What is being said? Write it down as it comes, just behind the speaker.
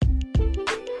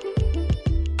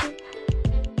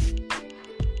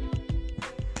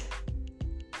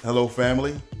Hello,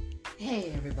 family.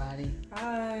 Hey, everybody.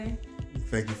 Hi.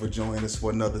 Thank you for joining us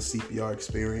for another CPR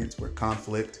experience where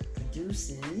conflict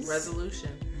Produces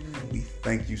Resolution. We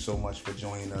thank you so much for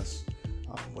joining us.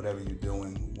 Whatever you're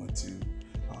doing, we want to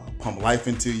pump life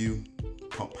into you,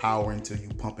 pump power into you,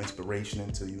 pump inspiration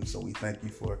into you. So we thank you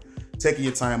for taking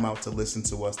your time out to listen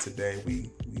to us today. We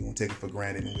won't take it for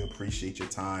granted, and we appreciate your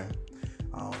time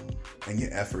and your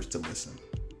efforts to listen.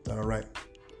 Is that all right?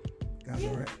 Guys,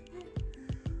 all right?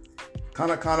 Kind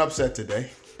of upset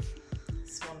today.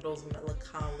 It's one of those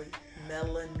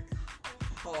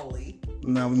melancholy.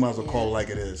 No, we might as well call it like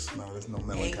it is. No, there's no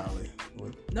melancholy.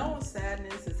 No,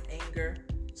 sadness, it's anger.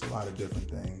 It's a lot of different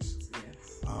things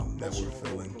Yes. that we're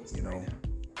feeling. You know,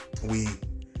 right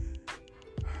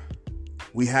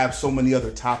we have so many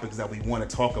other topics that we want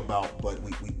to talk about, but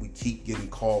we keep getting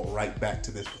called right back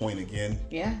to this point again.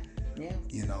 Yeah.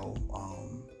 You know,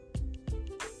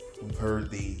 we've heard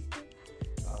the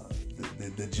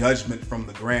judgment from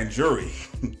the grand jury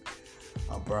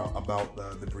about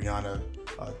the Breonna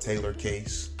Taylor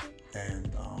case,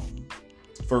 and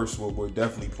first, we're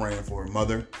definitely praying for her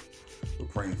mother. We're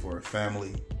praying for her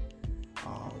family.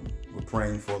 We're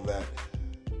praying for that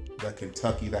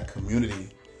Kentucky, that community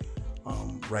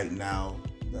right now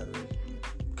that is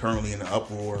currently in an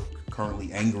uproar,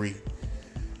 currently angry,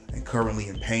 and currently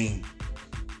in pain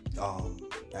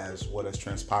as what has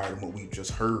transpired and what we've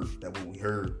just heard, what we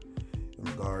heard in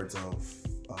regards of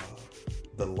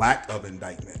the lack of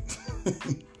indictment.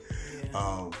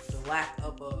 The lack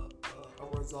of a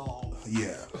resolve.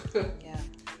 Yeah. Yeah.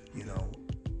 You know,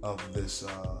 of this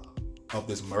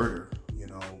murder. You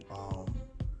know,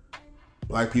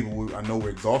 black people, I know we're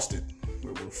exhausted.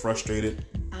 We're frustrated.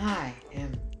 I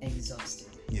am exhausted.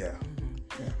 Yeah.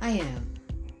 Mm-hmm. I am.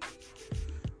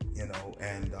 You know,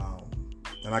 and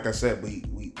like I said, we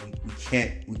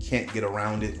can't get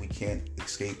around it. We can't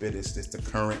escape it. It's just the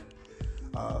current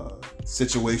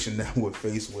situation that we're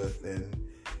faced with, and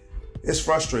it's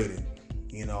frustrating.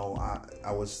 You know,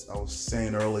 I was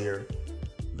saying earlier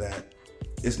that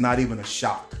it's not even a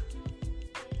shock.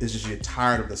 It's just you're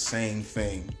tired of the same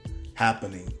thing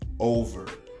happening over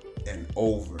and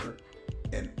over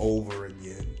and over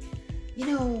again. You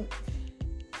know,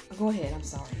 go ahead. I'm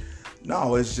sorry.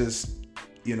 No, it's just,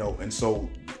 you know, and so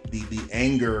the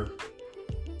anger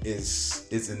is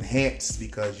enhanced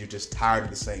because you're just tired of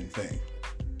the same thing.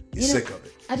 You're sick of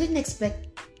it. I didn't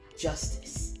expect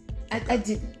justice. I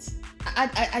didn't.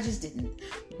 I just didn't.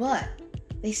 But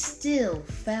they still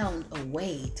found a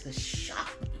way to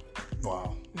shock me.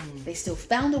 Wow. Mm-hmm. They still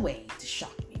found a way to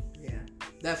shock me. Yeah,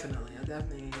 definitely. I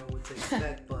definitely didn't know what to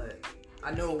expect, but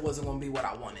I knew it wasn't going to be what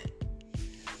I wanted.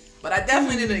 But I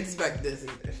definitely didn't expect this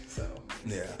either, so.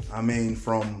 Yeah, I mean,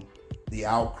 from the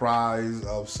outcries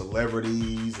of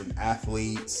celebrities and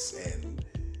athletes and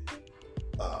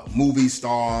movie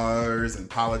stars and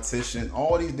politicians,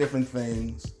 all these different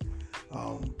things,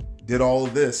 did all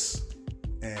of this,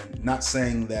 and not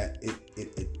saying that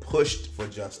it pushed for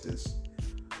justice,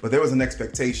 but there was an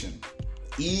expectation,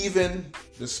 even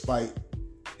despite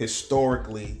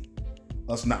historically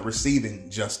us not receiving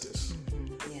justice.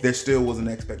 Mm-hmm. Yeah. There still was an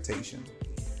expectation,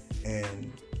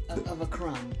 and of a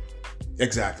crumb.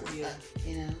 Exactly. Yeah.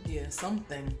 You know? Yeah,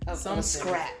 something. Of a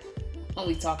scrap. What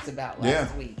we talked about Yeah.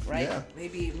 last week, right? Yeah.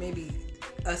 Maybe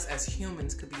us as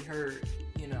humans could be heard,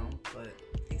 you know, but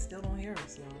they still don't hear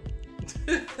us, you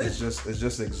know. It's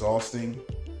just exhausting,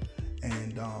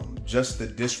 and just the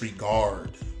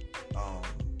disregard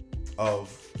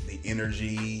of the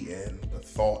energy and the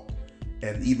thought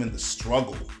and even the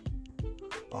struggle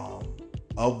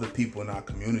of the people in our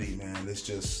community, man.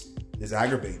 It's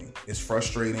aggravating. It's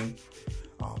frustrating.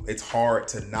 It's hard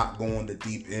to not go on the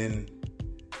deep end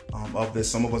of this.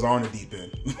 Some of us are in the deep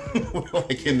end. We're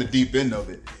like in the deep end of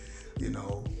it, you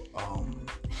know.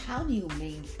 How do you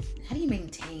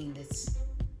maintain this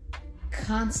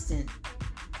constant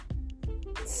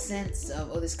sense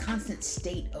of, or this constant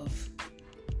state of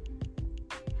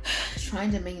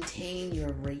trying to maintain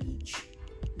your rage?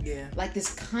 Yeah. Like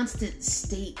this constant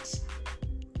state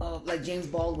of, like James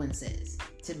Baldwin says,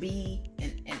 to be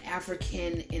an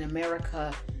African in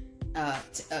America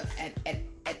at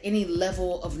any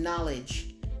level of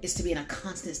knowledge is to be in a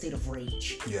constant state of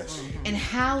rage. Yes. Mm-hmm. And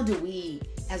how do we,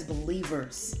 as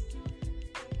believers,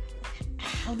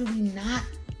 how do we not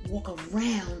walk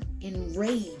around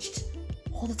enraged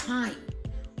all the time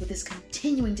with this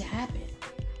continuing to happen?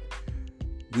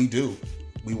 We do.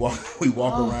 We walk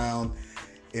around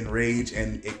enraged,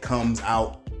 and it comes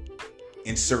out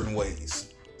in certain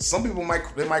ways. Some people might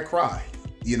cry.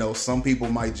 You know, some people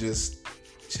might just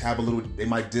have they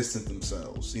might distance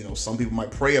themselves. You know, some people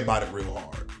might pray about it real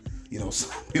hard.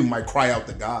 some people might cry out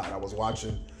to God. I was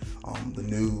watching the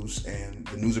news, and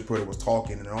the news reporter was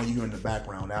talking, and all you hear in the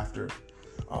background after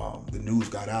the news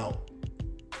got out,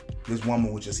 this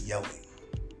woman was just yelling,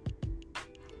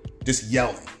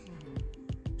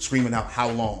 screaming out, "How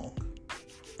long?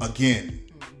 Again?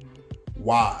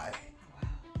 Why?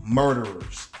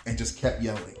 Murderers," and just kept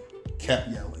yelling, kept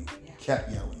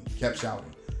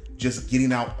shouting, just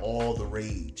getting out all the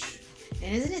rage.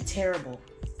 And isn't it terrible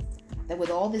that with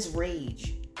all this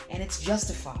rage, and it's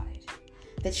justified,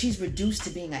 that she's reduced to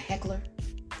being a heckler?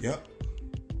 Yep.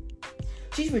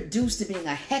 She's reduced to being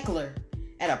a heckler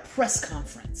at a press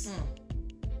conference.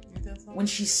 When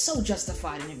she's so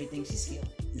justified in everything she's feeling.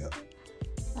 Yep.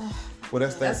 Well,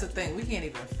 that's the thing. We can't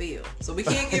even feel. So we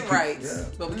can't get rights,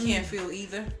 but we can't feel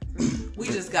either. We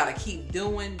just gotta keep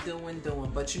doing.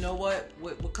 But you know what?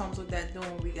 What comes with that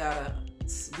doing? We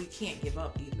can't give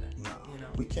up either. No,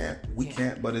 we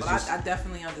can't. But it's just. I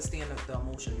definitely understand the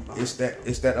emotion behind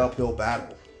It's that uphill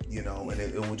battle, and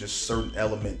it was just certain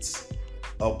elements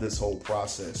of this whole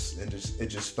process, and it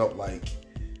just felt like,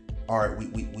 all right,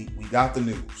 we got the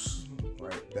news,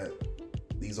 right, that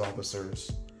these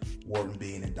officers weren't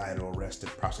being indicted or arrested,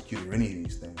 prosecuted, or any of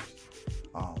these things.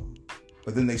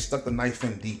 But then they stuck the knife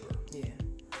in deeper. Yeah.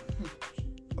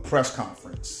 A press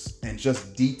conference and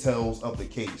just details of the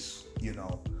case,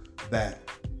 that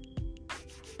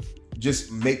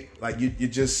just make, like, you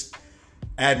just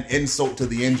add an insult to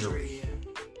the injury,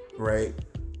 right?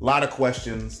 A lot of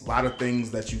questions, a lot of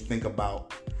things that you think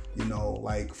about,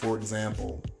 like, for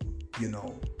example,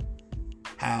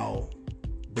 how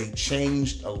they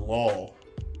changed a law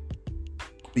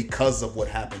because of what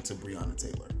happened to Breonna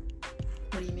Taylor.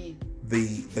 What do you mean?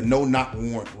 The no-knock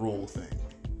warrant rule thing,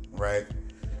 right?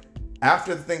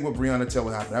 After the thing with Breonna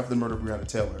Taylor happened, after the murder of Breonna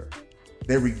Taylor,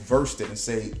 they reversed it and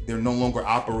say they're no longer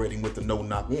operating with the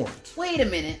no-knock warrant. Wait a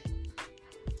minute.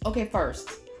 Okay, first,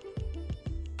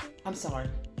 I'm sorry.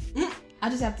 I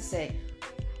just have to say,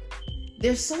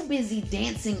 they're so busy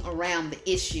dancing around the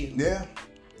issue. Yeah.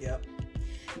 Yep.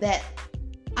 That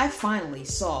I finally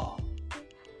saw,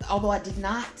 although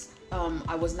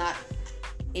I was not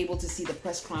able to see the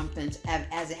press conference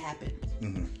as it happened.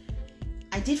 Mm-hmm.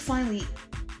 I did finally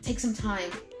take some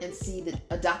time and see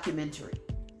a documentary.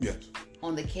 Yes.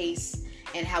 On the case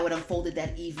and how it unfolded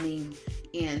that evening,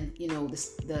 and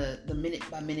the minute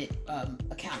by minute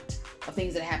account of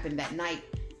things that happened that night,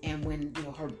 and when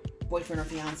her boyfriend or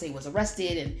fiance was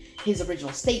arrested, and his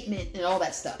original statement and all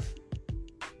that stuff.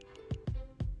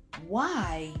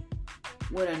 Why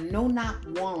would a no-knock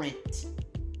warrant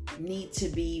need to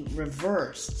be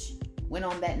reversed when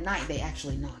on that night they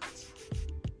actually knocked?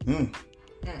 Yeah.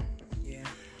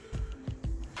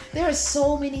 There are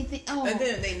so many things. Oh, and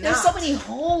then they knocked. There's so many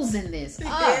holes in this.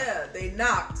 Yeah, they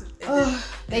knocked.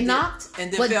 They knocked. And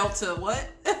then fell to what?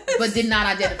 But did not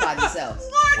identify themselves.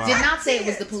 Wow. Did not say it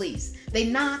was the police. They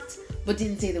knocked, but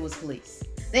didn't say there was police.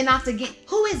 They knocked again.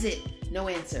 Who is it? No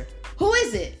answer. Who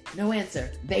is it? No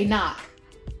answer. They knock.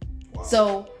 Wow.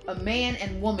 So a man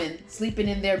and woman sleeping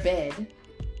in their bed,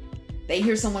 they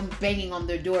hear someone banging on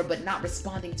their door, but not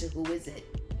responding to who is it.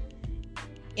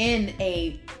 In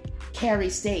a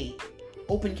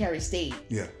open carry state,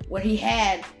 yeah, where he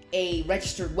had a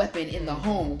registered weapon in the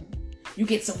home, you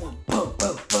get someone boom,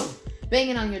 boom, boom,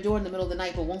 banging on your door in the middle of the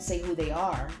night, but won't say who they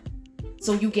are.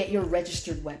 So you get your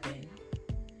registered weapon,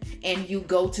 and you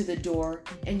go to the door,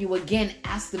 and you again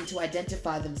ask them to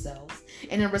identify themselves.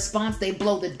 And in response, they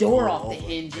blow the door off the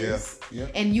hinges. Yeah.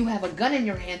 And you have a gun in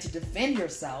your hand to defend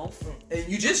yourself. And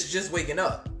you just waking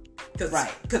up.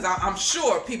 Right. Because I'm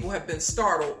sure people have been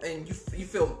startled, and you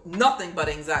feel nothing but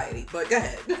anxiety. But go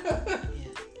ahead. Yeah.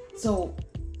 So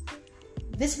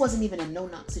this wasn't even a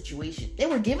no-knock situation. They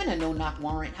were given a no-knock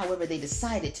warrant. However, they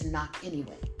decided to knock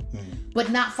anyway.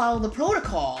 But not follow the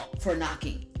protocol for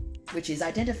knocking, which is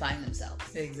identifying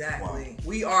themselves. Exactly. Wow.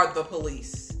 We are the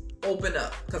police. Open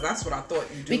up, because that's what I thought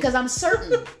you do. Because I'm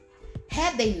certain,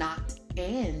 had they knocked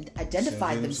and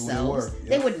identified themselves,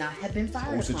 they would not have been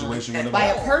fired upon by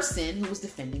a person who was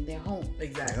defending their home.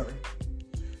 Exactly.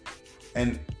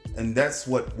 Yep. And that's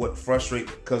what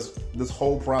frustrates, because this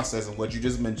whole process and what you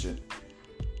just mentioned,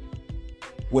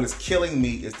 what is killing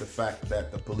me is the fact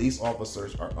that the police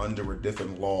officers are under a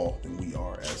different law than we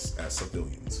are as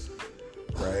civilians,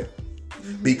 right?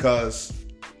 Mm-hmm. Because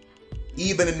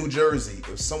even in New Jersey,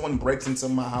 if someone breaks into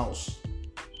my house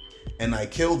and I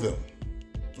kill them,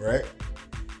 right,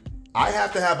 I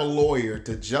have to have a lawyer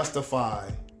to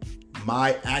justify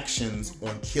my actions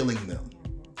on killing them.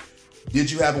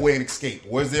 Did you have a way of escape?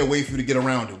 Was there a way for you to get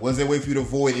around it? Was there a way for you to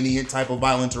avoid any type of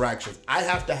violent interactions? I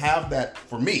have to have that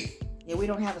for me. Yeah, we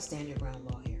don't have a stand your ground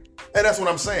law here. And that's what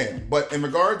I'm saying. But in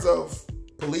regards of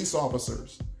police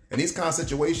officers and these kind of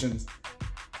situations,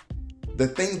 the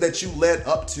things that you led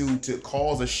up to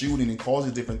cause a shooting and cause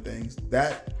these different things,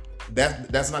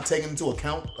 that's not taken into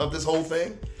account of this whole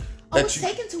thing. It's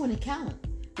taken into an account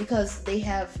because they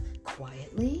have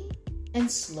quietly and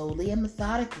slowly and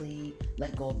methodically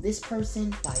let go of this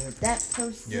person, fired that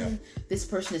person. Yeah. This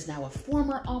person is now a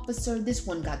former officer. This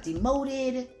one got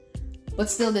demoted, but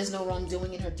still there's no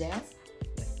wrongdoing in her death.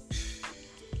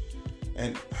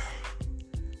 And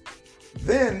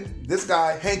then this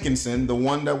guy, Hankinson, the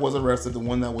one that was arrested, the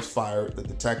one that was fired, the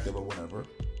detective or whatever,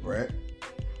 right?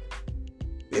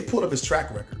 They pulled up his track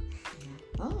record.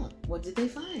 Oh, what did they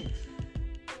find?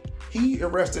 He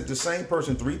arrested the same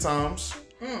person 3 times.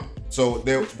 So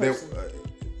they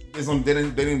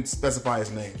didn't specify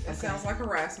his name. That sounds like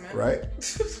harassment, right?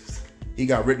 He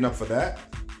got written up for that.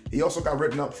 He also got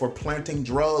written up for planting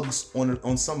drugs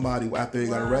on somebody after he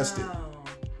got arrested.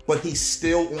 But he's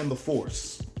still on the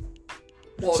force.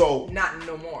 Well, so not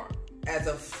no more. As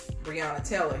of Breonna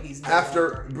Taylor, he's no after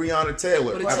longer. Breonna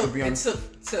Taylor. But it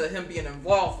took to him being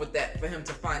involved with that for him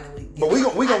to finally. But we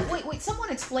gonna wait.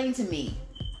 Someone explain to me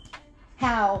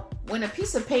how when a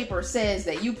piece of paper says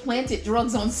that you planted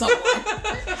drugs on someone,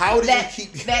 how do you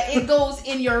keep that it goes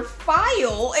in your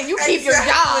file and you keep your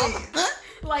job?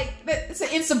 Like it's an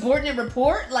insubordinate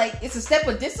report. Like it's a step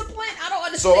of discipline. I don't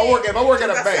understand. So if I work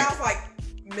at a bank, that sounds like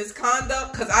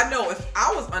misconduct. Because I know if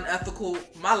I was unethical,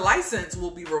 my license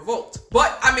will be revoked.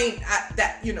 But I mean,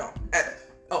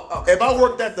 okay. If I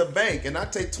worked at the bank and I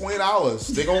take $20,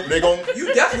 they gon'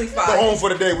 you definitely fired. Go home for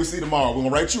the day. We see tomorrow. We're gonna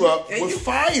write you up. We're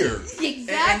fired. Exactly.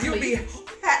 And you'll be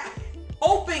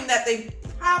hoping that they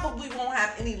probably won't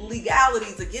have any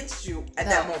legalities against you at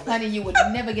that moment. Honey, you would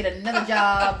never get another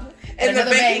job in the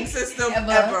banking system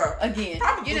ever again.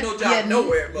 Probably no job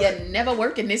nowhere. But you never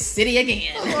work in this city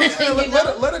again.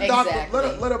 Let a doctor,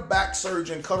 let a back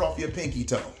surgeon cut off your pinky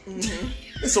toe. Mm-hmm.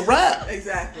 It's a wrap.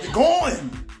 Exactly. You're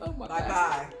gone. Oh my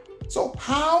bye. So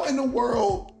how in the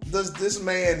world does this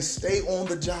man stay on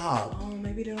the job? Oh,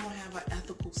 maybe they don't have an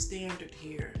ethical standard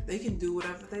here. They can do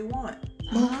whatever they want.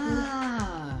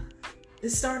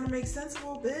 It's starting to make sense a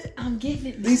little bit. I'm getting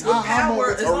it. These aha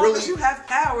moments are really. As you have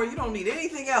power, you don't need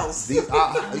anything else. These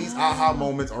aha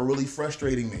moments are really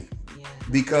frustrating me. Yeah.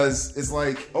 Because it's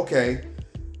like, okay,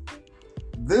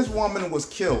 this woman was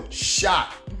killed, shot.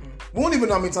 Mm-hmm. We don't even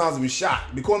know how many times it was shot.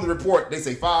 According to the report, they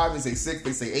say 5, they say 6,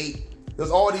 they say 8.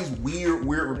 There's all these weird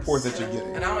reports that you're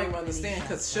getting. And I don't even understand,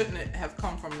 because shouldn't it have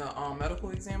come from the medical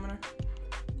examiner?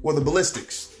 Well, the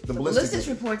ballistics. The ballistics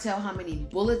report tell how many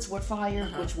bullets were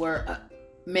fired, which were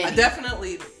many.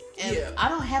 Definitely. And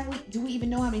yeah. Do we even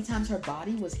know how many times her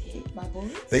body was hit by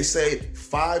bullets? They say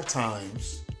 5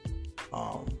 times.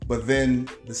 But then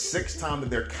the 6th time that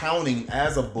they're counting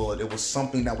as a bullet, it was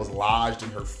something that was lodged in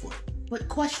her foot. But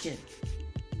question,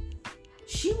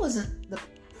 she wasn't the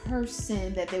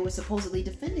person that they were supposedly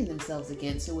defending themselves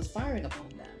against who was firing upon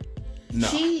them. No.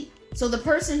 So the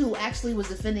person who actually was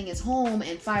defending his home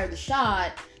and fired the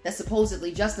shot that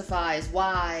supposedly justifies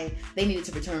why they needed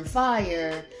to return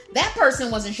fire, that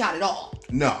person wasn't shot at all.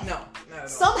 No, not at all.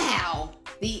 Somehow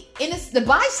the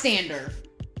bystander,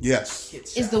 yes,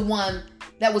 is the one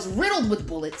that was riddled with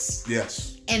bullets.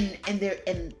 Yes, and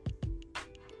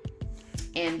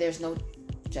there's no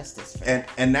justice for that.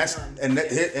 And that's and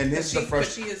this is the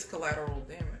first. But she is collateral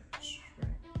damage,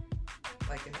 right?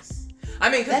 Like in this. I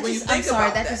mean, because when you think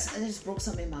about that, that just broke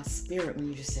something in my spirit when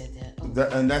you just said that.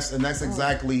 Oh. And that's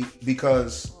exactly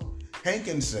because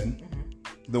Hankinson,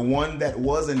 the one that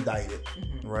was indicted,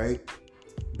 right?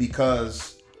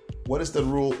 Because what is the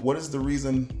rule? What is the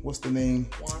reason? What's the name?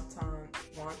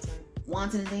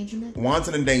 Wanton endangerment.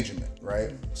 Wanton endangerment,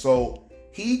 right? So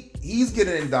he's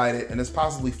getting indicted, and it's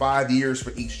possibly 5 years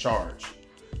for each charge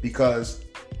because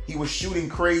he was shooting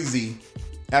crazy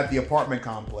at the apartment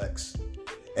complex.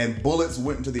 And bullets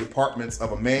went into the apartments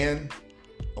of a man,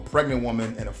 a pregnant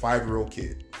woman, and a 5-year-old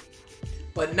kid.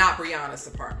 But not Breonna's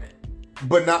apartment.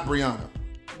 But not Breonna.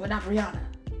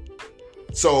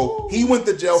 So he went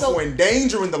to jail for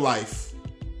endangering the life.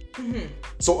 Mm-hmm.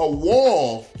 So a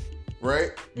wall,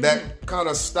 right, that kind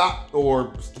of stopped or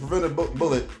prevented a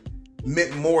bullet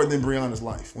meant more than Breonna's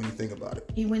life when you think about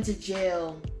it. He went to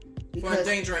jail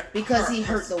because he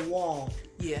hurt the wall.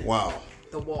 Yeah. Wow.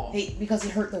 The wall. Because he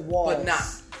hurt the wall. But not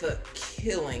the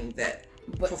killing that.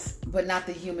 But not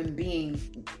the human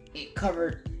being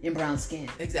covered in brown skin.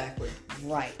 Exactly.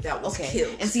 Right. That was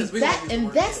killed. And see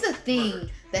that's the thing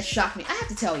that shocked me. I have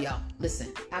to tell y'all.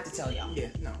 Listen, I have to tell y'all.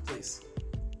 Yeah, no, please.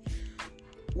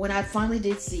 When I finally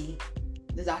did see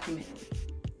the documentary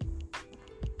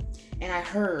and I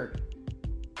heard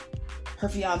her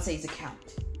fiance's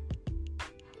account,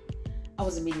 I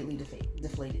was immediately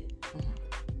deflated.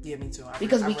 Yeah, me too.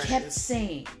 Because we keep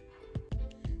saying,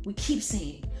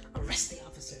 arrest the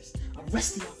officers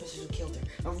who killed her,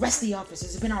 arrest the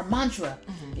officers. It's been our mantra,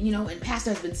 and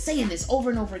Pastor has been saying this over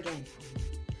and over again.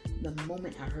 The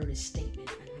moment I heard his statement,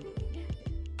 I knew it wouldn't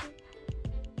happen.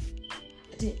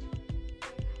 I did.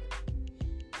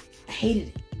 I hated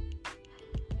it,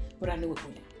 but I knew it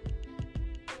wouldn't.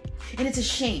 And it's a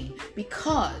shame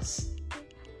because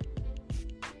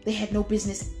they had no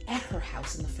business at her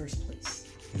house in the first place.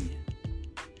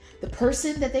 The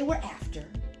person that they were after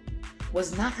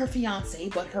was not her fiance,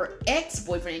 but her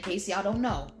ex-boyfriend, in case y'all don't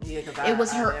know. Yeah, it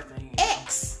was her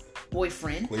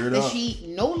ex-boyfriend that she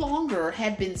no longer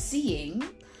had been seeing,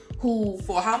 who...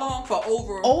 For how long? For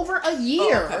over a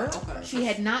year. Okay. She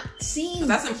had not seen...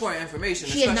 That's important information.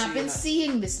 She had not been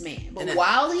seeing this man. But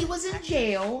while he was in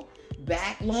jail,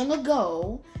 back long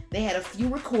ago, they had a few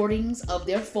recordings of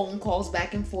their phone calls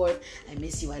back and forth. I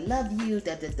miss you, I love you,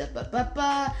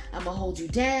 I'm gonna hold you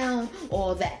down,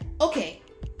 all that. Okay.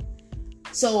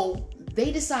 So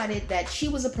they decided that she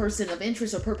was a person of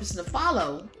interest or purpose to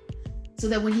follow, so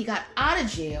that when he got out of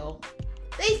jail,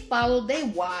 they followed, they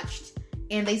watched,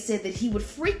 and they said that he would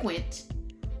frequent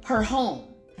her home.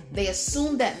 They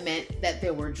assumed that meant that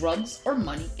there were drugs or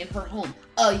money in her home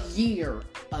a year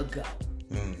ago.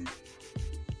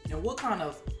 And what kind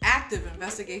of active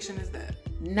investigation is that?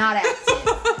 Not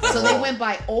active. So they went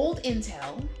by old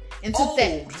intel and took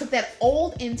that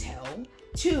old intel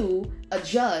to a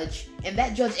judge, and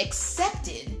that judge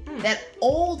accepted that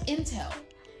old intel.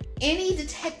 Any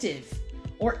detective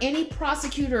or any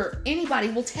prosecutor, anybody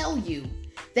will tell you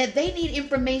that they need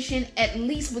information at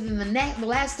least within the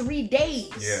last 3 days.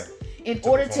 Yeah. In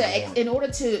order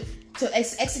to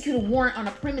execute a warrant on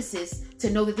a premises to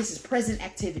know that this is present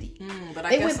activity. But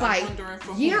they went by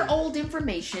year-old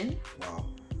information. Wow.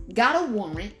 Got a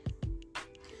warrant.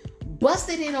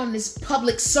 Busted in on this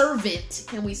public servant,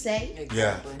 can we say?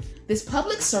 Exactly. This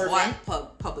public servant.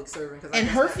 Public servant. And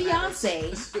her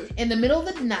fiance in the middle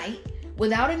of the night,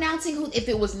 without announcing if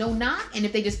it was no knock, and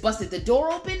if they just busted the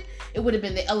door open, it would have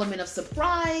been the element of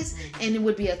surprise, and it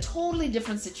would be a totally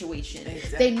different situation.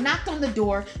 Exactly. They knocked on the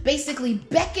door, basically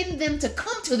beckoned them to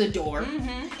come to the door,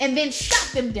 and then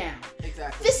shot them down.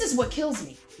 Exactly. This is what kills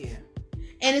me. Yeah.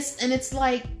 And it's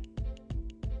like,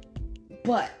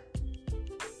 but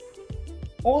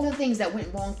all the things that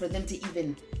went wrong for them to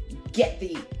even get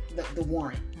the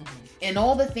warrant, and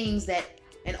all the things that.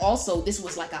 And also, this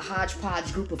was like a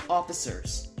hodgepodge group of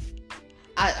officers.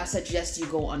 I suggest you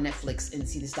go on Netflix and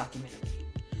see this documentary.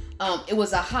 It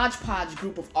was a hodgepodge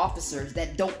group of officers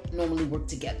that don't normally work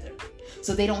together.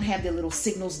 So they don't have their little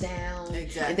signals down.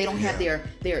 Exactly. And they don't have their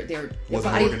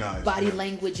body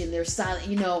language and their silent,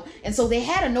 And so they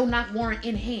had a no-knock warrant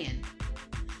in hand.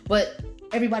 But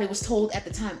everybody was told at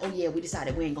the time, oh yeah, we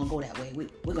decided we ain't going to go that way.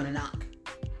 We're going to knock.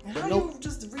 And how you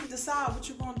just decide what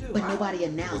you're going to do? But nobody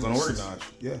announced. It was unorganized,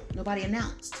 yeah. Nobody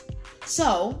announced.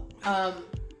 So,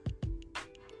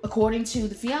 according to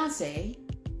the fiance,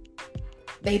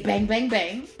 they bang, bang,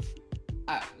 bang.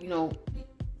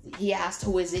 He asked,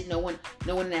 who is it? No one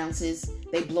announces.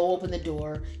 They blow open the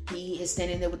door. He is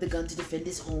standing there with the gun to defend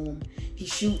his home. He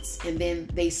shoots, and then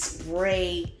they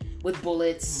spray with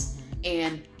bullets.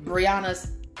 And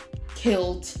Brianna's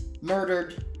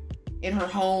murdered in her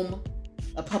home.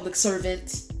 A public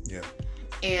servant. Yeah.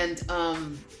 And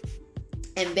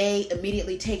they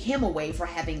immediately take him away for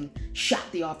having shot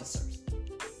the officers.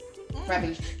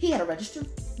 He had a registered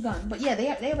gun, but yeah,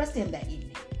 they arrested him that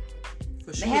evening.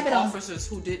 For sure, officers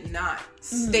who did not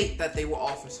state that they were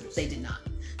officers. They did not.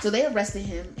 So they arrested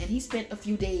him, and he spent a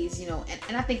few days,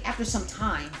 and I think after some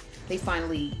time, they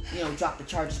finally, dropped the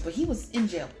charges. But he was in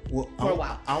jail for a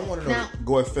while. I want to know.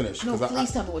 Go ahead, finish. No,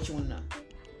 please tell me what you want to know.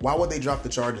 Why would they drop the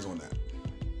charges on that?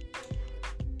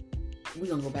 We're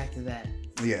gonna go back to that.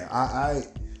 Yeah, I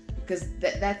because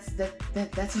that's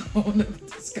a whole nother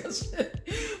discussion.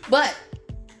 But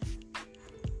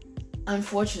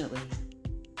unfortunately,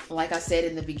 like I said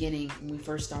in the beginning when we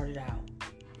first started out,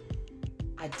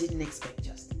 I didn't expect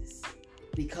justice,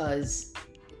 because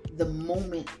the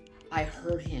moment I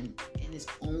heard him in his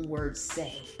own words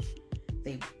say,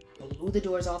 they blew the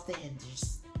doors off the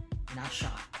hinges, not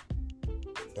shot.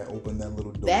 That opened that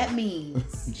little door. That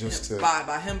means just to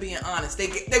by him being honest, they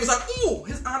was like, "Ooh,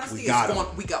 his honesty is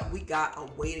going. We got a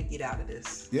way to get out of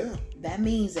this." Yeah. That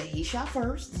means that he shot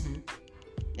first,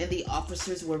 and the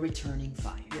officers were returning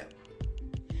fire. Yeah.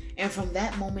 And from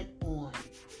that moment on,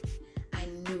 I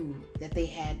knew that they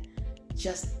had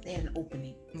an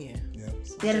opening. Yeah.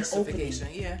 They had an opening.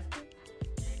 Yeah.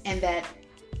 And that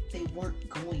they weren't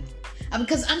going.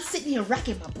 Because I'm sitting here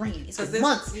racking my brain. It's been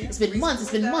months. Yeah, it's been months.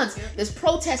 It's been months. Yeah. There's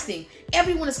protesting.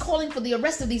 Everyone is calling for the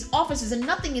arrest of these officers and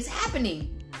nothing is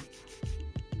happening.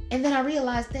 And then I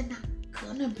realized they're not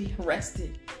gonna be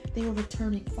arrested. They were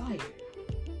returning fire.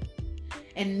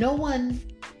 And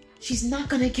she's not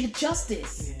gonna get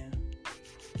justice. Yeah.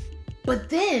 But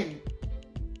then,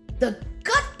 the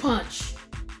gut punch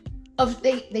of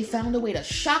they found a way to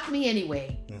shock me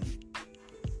anyway.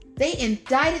 They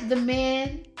indicted the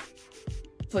man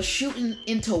for shooting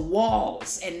into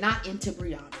walls and not into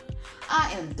Breonna.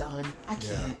 I am done. I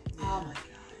can't. Yeah. Oh my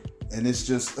God. And it's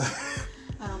just...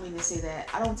 I don't mean to say that.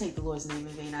 I don't take the Lord's name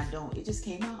in vain. I don't. It just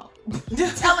came out. I'm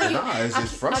telling you.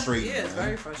 It's frustrating. Yeah, it's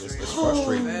very frustrating. It's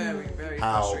frustrating. Very, very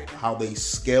frustrating. How they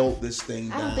scaled this thing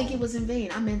down. I don't think it was in vain.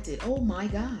 I meant it. Oh my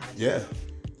God. Yeah.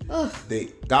 Ugh.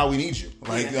 God, we need you.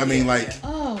 Like, I mean, like,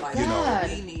 oh like, God,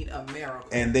 we need a miracle.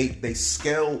 And they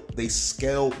scaled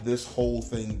this whole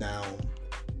thing down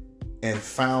and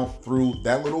found through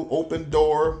that little open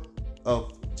door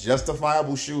of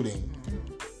justifiable shooting.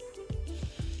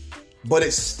 But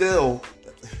it's still,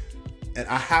 and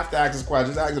I have to ask this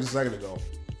question. Just asked it a second ago.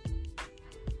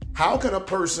 How can a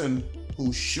person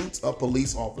who shoots a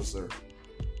police officer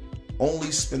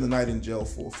only spend the night in jail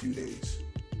for a few days?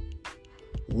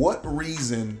 What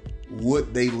reason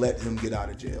would they let him get out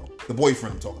of jail? The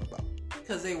boyfriend I'm talking about.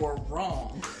 Because they were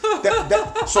wrong.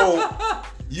 So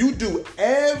you do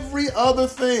every other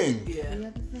thing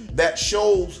that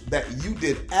shows that you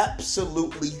did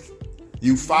absolutely.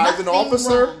 You fired an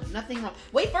officer. Nothing wrong.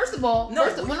 Wait, first of all, no.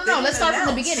 Let's start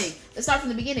from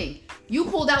the beginning. You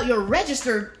pulled out your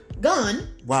registered gun.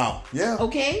 Wow. Yeah.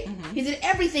 Okay. Mm-hmm. He did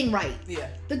everything right. Yeah.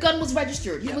 The gun was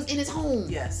registered. He was in his home.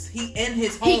 Yes. He in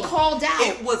his home. He called out.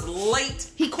 It was late.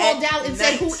 He called out and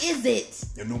said, "Who is it?"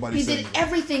 And nobody. He did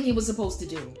everything he was supposed to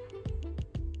do.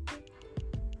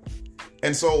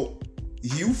 And so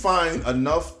you find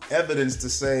enough evidence to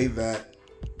say that,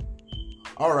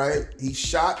 all right, he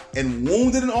shot and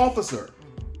wounded an officer.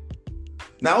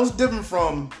 Now it's different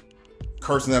from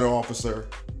cursing at an officer,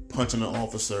 punching an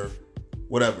officer,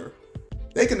 whatever.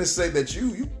 They can just say that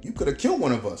you could have killed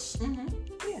one of us. Mm-hmm.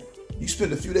 Yeah. You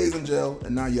spent a few days in jail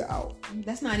and now you're out.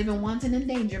 That's not even wanton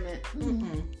endangerment.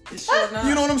 Mm-hmm. Sure not.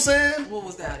 You know what I'm saying? What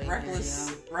was that?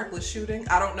 Reckless shooting?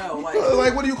 I don't know.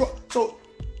 Like what do you call? So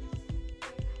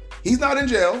he's not in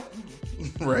jail,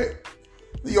 right?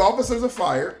 The officers are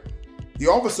fired. The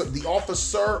officer.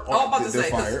 I'm about to say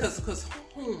fired. Because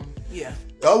whom? Yeah.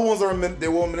 The other ones are they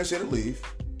were administrative leave.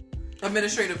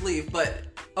 Administrative leave, but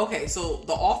okay. So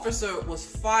the officer was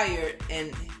fired,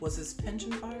 and was his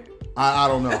pension fired? I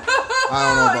don't know. I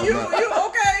don't know about that. You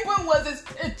okay? When was his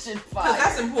pension fired? Because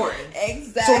that's important.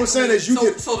 Exactly. So what I'm saying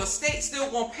is So the state still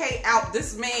gonna pay out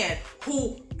this man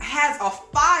who has a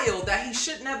file that he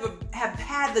should never have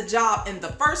had the job in the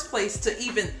first place to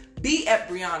even be at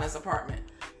Breonna's apartment.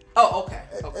 Oh, okay.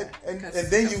 And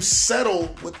then you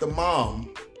settle with the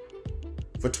mom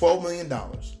for $12 million.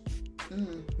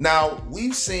 Mm-hmm. Now,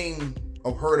 we've seen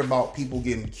or heard about people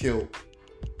getting killed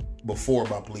before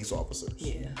by police officers.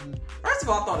 Yeah. First of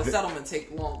all, I thought the settlement take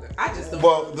longer. I just don't.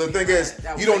 Well, the thing is,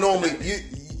 you don't normally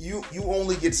you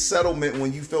only get settlement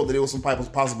when you felt that there was some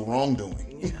possible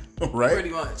wrongdoing. Yeah. Right?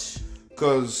 Pretty much.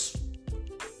 Because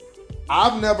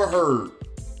I've never heard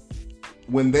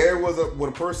when there was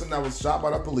a person that was shot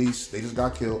by the police, they just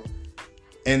got killed,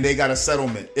 and they got a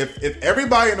settlement. If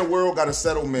everybody in the world got a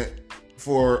settlement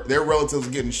for their relatives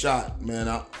getting shot, man,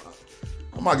 I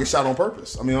might get shot on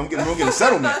purpose. I mean, I'm getting a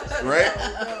settlement, right?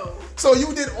 No. So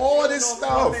you did all this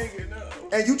stuff,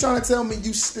 and you trying to tell me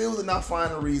you still did not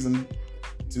find a reason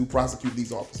to prosecute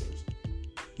these officers?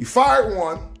 You fired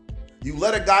one. You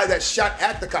let a guy that shot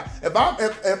at the cop. If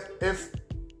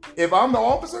I'm the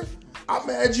officer, I'm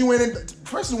mad you ain't,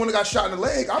 especially when I got shot in the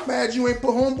leg, I'm mad you ain't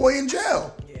put homeboy in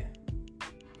jail. Yeah.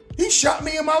 He shot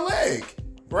me in my leg,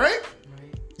 right?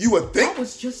 You would think I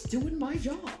was just doing my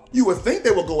job. You would think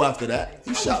they would go after that.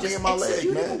 He shot me in my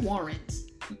leg, man. A warrant.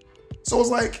 So it's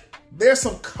like there's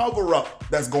some cover up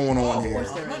that's going on here.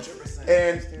 100%.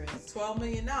 And $12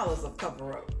 million of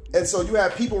cover up. And so you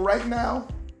have people right now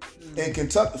in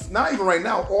Kentucky, not even right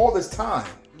now, all this time,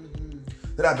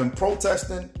 that have been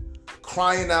protesting,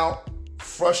 crying out,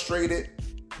 frustrated,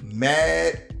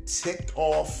 mad, ticked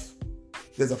off.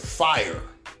 There's a fire.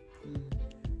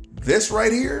 This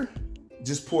right here,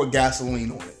 just pour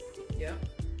gasoline on it.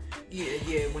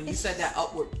 Yeah. When you said that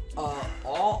upward,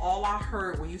 all I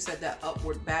heard when you said that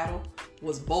upward battle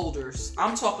was boulders.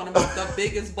 I'm talking about the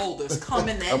biggest boulders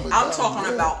coming in. I'm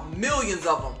talking about millions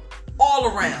of them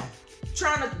all around,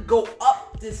 trying to go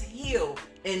up this hill,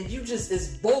 and it's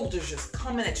boulders just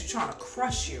coming at you, trying to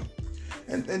crush you.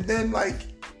 And then, like,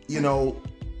 you know,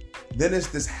 then it's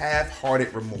this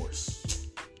half-hearted remorse,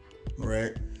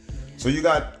 right? So you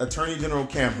got Attorney General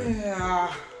Cameron,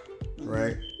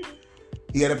 right?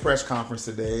 He had a press conference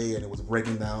today, and it was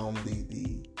breaking down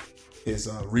his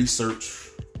research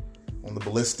on the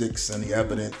ballistics and the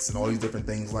evidence and all these different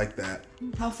things like that.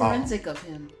 How forensic of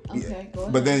him. Okay, go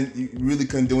ahead. But then you really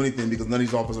couldn't do anything because none of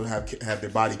these officers have their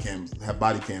body cams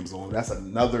on.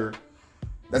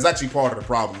 That's actually part of the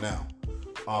problem now.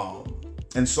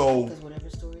 And so because whatever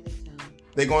story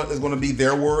they tell, it's going to be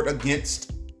their word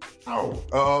against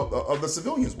of the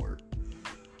civilians' word.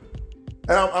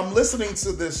 And I'm listening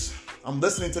to this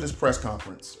press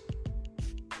conference,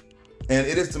 and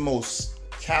it is the most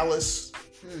callous,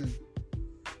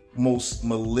 most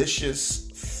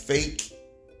malicious, fake.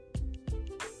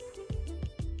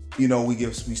 You know, we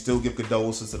still give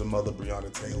condolences to the mother,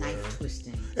 Breonna Taylor. Knife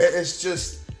twisting. It's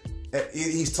just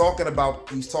he's talking about,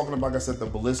 like I said, the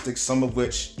ballistics. Some of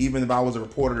which, even if I was a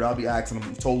reporter, I'll be asking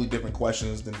them totally different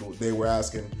questions than they were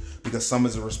asking, because some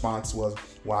of the response was,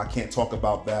 "Well, I can't talk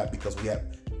about that because we have."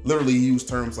 Literally used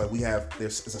terms like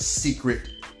there's a secret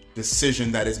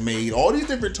decision that is made. All these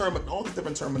different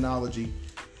terminology.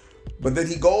 But then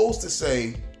he goes to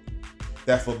say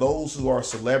that for those who are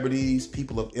celebrities,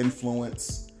 people of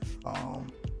influence,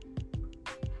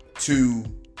 to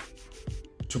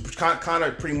kind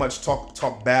of pretty much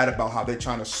talk bad about how they're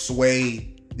trying to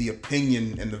sway the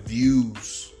opinion and the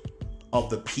views of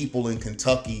the people in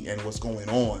Kentucky and what's going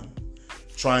on,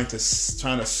 trying to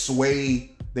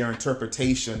sway their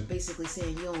interpretation. Basically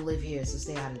saying you don't live here, so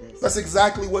stay out of this. That's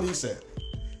exactly what he said.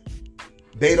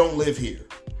 They don't live here.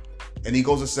 And he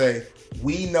goes to say,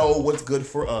 we know what's good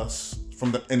for us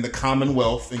in the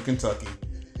Commonwealth in Kentucky.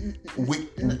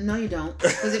 No, you don't.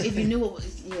 Because if you knew what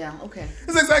was... Yeah, okay.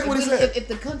 That's exactly what he said. If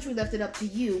the country left it up to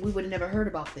you, we would have never heard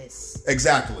about this.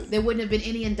 Exactly. There wouldn't have been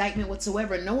any indictment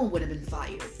whatsoever. No one would have been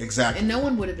fired. Exactly. And no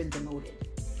one would have been demoted.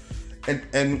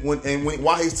 And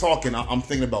while he's talking, I'm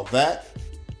thinking about that.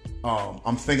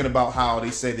 I'm thinking about how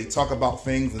they say they talk about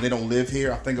things and they don't live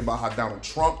here. I think about how Donald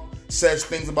Trump says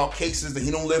things about cases that he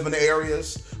don't live in the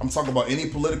areas. I'm talking about any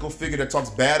political figure that talks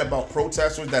bad about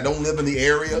protesters that don't live in the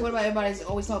area. What about everybody's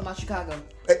always talking about Chicago?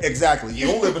 Exactly. You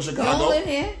don't live in Chicago. You don't live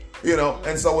here. You know,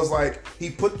 and so it's like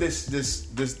he put this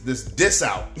diss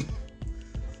out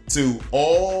to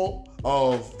all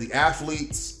of the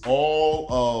athletes, all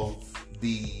of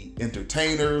the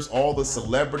entertainers, all the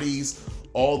celebrities,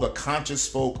 all the conscious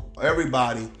folk,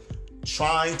 everybody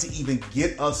trying to even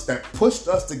get us, that pushed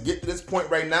us to get to this point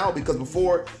right now, because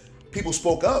before people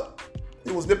spoke up,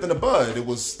 it was nipped in the bud. It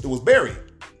was buried.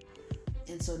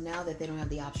 And so now that they don't have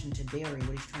the option to bury,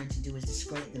 what he's trying to do is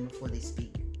discredit them before they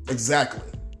speak. Exactly.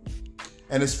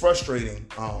 And it's frustrating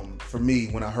for me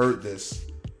when I heard this,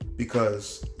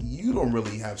 because you don't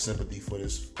really have sympathy for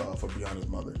this, for Breonna's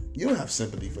mother. You don't have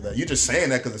sympathy for that. You're just saying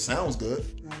that because it sounds good.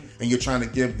 Right. And you're trying to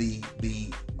give the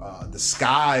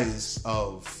disguise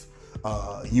of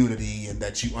unity and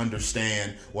that you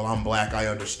understand. Well, I'm black, I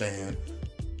understand.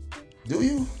 Do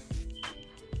you?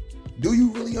 Do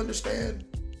you really understand?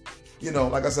 You know,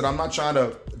 like I said, I'm not trying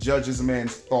to judge this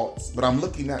man's thoughts, but I'm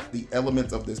looking at the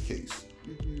elements of this case.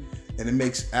 Mm-hmm. And it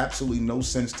makes absolutely no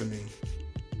sense to me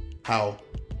how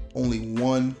only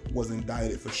one was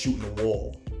indicted for shooting a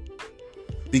wall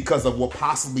because of what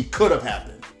possibly could have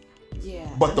happened. Yeah.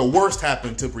 But the worst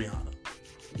happened to Breonna.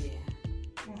 Yeah.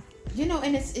 You know,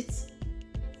 and it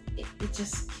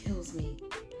just kills me.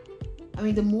 I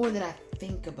mean, the more that I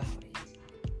think about it,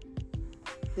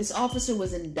 this officer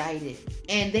was indicted,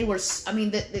 and they were, I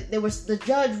mean, the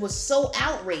judge was so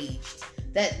outraged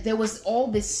that there was all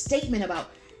this statement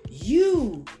about,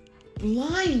 you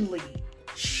blindly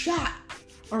shot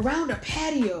around a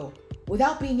patio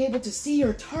without being able to see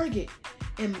your target,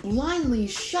 and blindly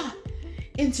shot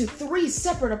into 3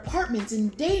 separate apartments,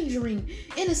 endangering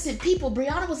innocent people.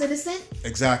 Breonna was innocent.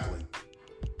 Exactly.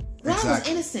 Breonna was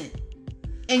innocent.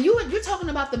 And you're talking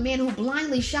about the man who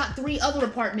blindly shot 3 other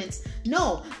apartments.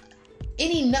 No,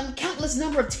 countless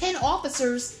number of 10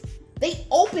 officers, they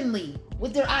openly,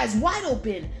 with their eyes wide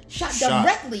open, shot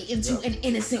directly into an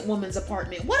innocent woman's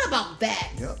apartment. What about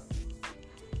that? Yep.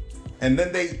 And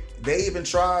then they even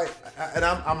tried, and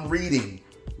I'm reading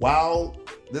while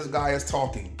this guy is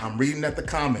talking. I'm reading at the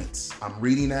comments.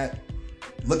 Looking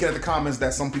at the comments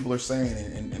that some people are saying,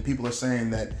 and people are saying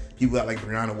that people act like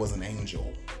Breonna was an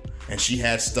angel, and she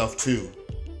had stuff too.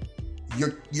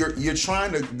 You're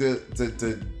trying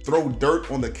to throw dirt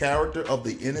on the character of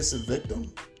the innocent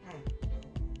victim.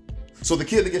 So the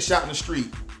kid that gets shot in the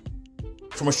street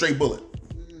from a stray bullet,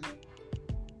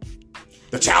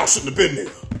 the child shouldn't have been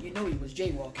there. You know he was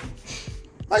jaywalking.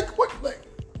 Like what? Like,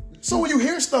 so when you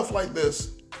hear stuff like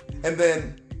this, and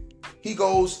then he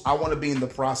goes, "I want to be in the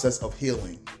process of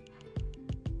healing."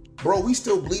 Bro, we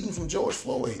still bleeding from George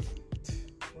Floyd.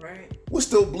 Right. We're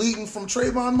still bleeding from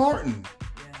Trayvon Martin.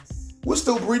 Yes. We're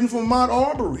still bleeding from Ahmaud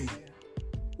Arbery. Yeah.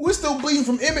 We're still bleeding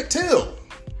from Emmett Till.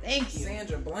 Thank you.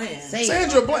 Sandra Bland.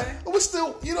 Sandra Bland. We're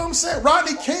still, you know what I'm saying?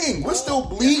 Rodney King. We're still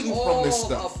bleeding from this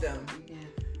stuff. All of them. Yeah.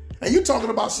 And you're talking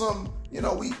about some, you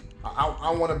know,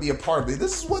 I want to be a part of it.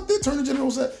 This is what the Attorney General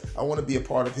said. I want to be a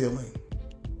part of healing.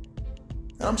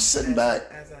 And I'm sitting back.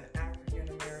 As an African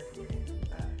American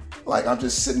man. Like, I'm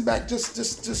just sitting back, just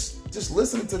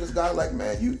listening to this guy like,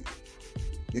 man,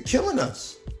 you're killing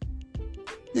us.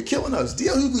 You're killing us.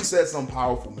 D.L. Hughley said something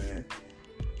powerful, man.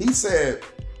 He said,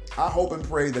 I hope and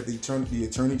pray that the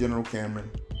Attorney General Cameron,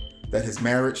 that his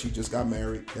marriage, he just got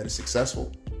married, that is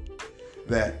successful,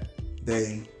 that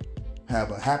they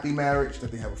have a happy marriage,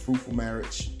 that they have a fruitful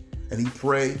marriage. And he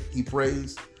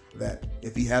prays that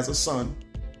if he has a son,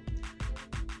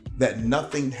 that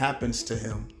nothing happens to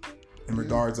him in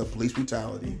regards of police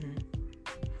brutality,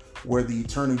 where the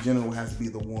Attorney General has to be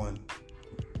the one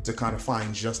to kind of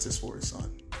find justice for his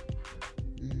son.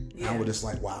 Yeah. And I was just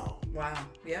like, wow. Wow.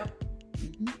 Yep.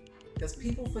 Because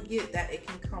people forget that it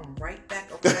can come right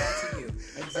back around to you.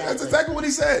 Exactly. That's exactly what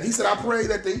he said. He said, I pray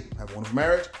that they have a wonderful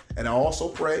marriage, and I also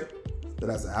pray that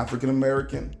as an African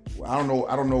American, I don't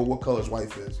know what color his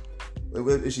wife is.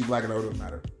 Is she black or not? It doesn't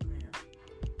matter. Yeah.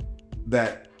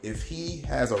 That if he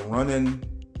has a run-in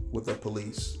with the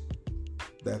police,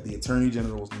 that the Attorney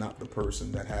General is not the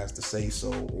person that has to say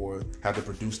so or have to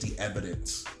produce the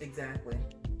evidence. Exactly.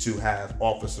 To have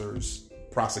officers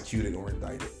prosecuted or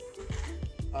indicted.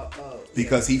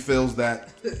 Because he feels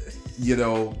that, you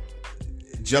know,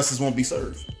 justice won't be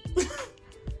served.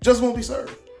 Justice won't be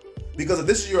served. Because if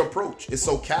this is your approach, it's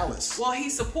so callous. Well, he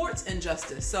supports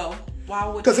injustice, so why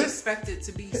would he expect it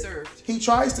to be served? He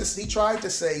tried to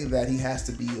say that he has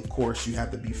to be, of course, you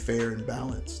have to be fair and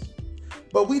balanced.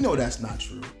 But we know that's not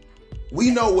true.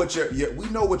 We know what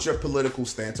your political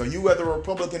stance are. You at the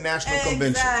Republican National Convention.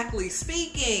 Exactly.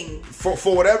 Speaking.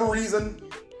 For whatever reason,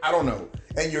 I don't know.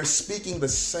 And you're speaking the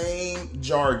same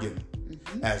jargon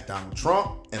as Donald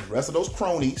Trump and the rest of those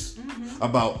cronies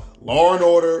about law and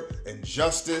order and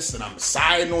justice, and I'm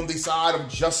siding on the side of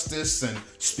justice and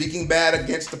speaking bad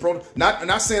against the protest.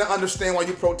 Not saying I understand why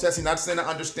you're protesting, not saying I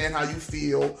understand how you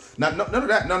feel. None of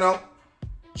that. No.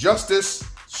 Justice,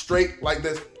 straight like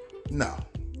this. No.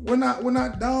 We're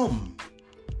not dumb.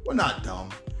 We're not dumb.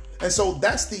 And so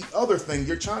that's the other thing.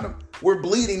 We're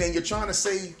bleeding and you're trying to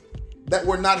say that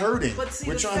we're not hurting. But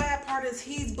see, sad part is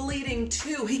he's bleeding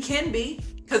too. He can be.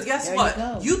 Because guess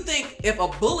what? You think if a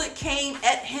bullet came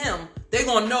at him, they're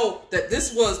going to know that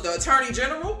this was the Attorney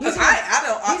General? Because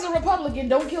he's a Republican.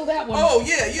 Don't kill that one. Oh,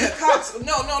 yeah. Cops.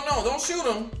 No. Don't shoot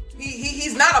him.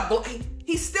 He's not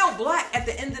he's still black at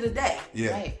the end of the day.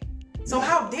 Yeah. Right. So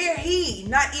how dare he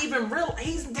not even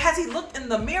has he looked in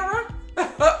the mirror?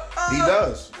 He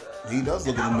does. He does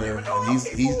look in the mirror. And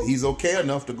he's okay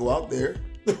enough to go out there.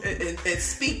 and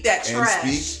speak that trash.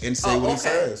 And speak and say what he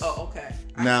says. Oh, okay.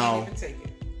 I now, can't even take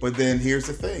it. But then here's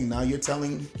the thing. Now you're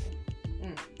telling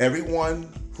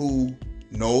everyone who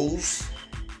knows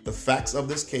the facts of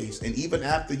this case, and even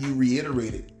after you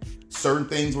reiterated certain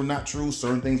things were not true,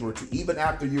 certain things were true, even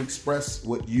after you expressed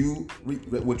what you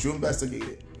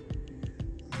investigated,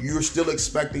 you're still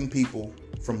expecting people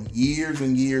from years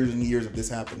and years and years of this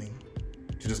happening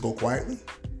to just go quietly?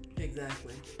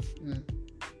 Exactly.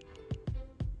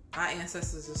 Our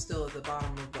ancestors are still at the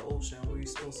bottom of the ocean. We're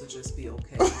supposed to just be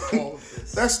okay with all of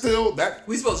this. That's still that.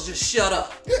 We're supposed to just shut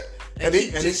up. Yeah. And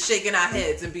keep just shaking our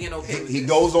heads and being okay with it. He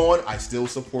goes on, I still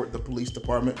support the police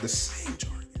department. The same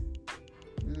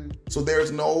jargon. So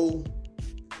there's no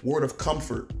word of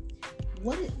comfort.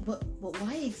 But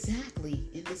why exactly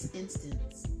in this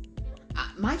instance?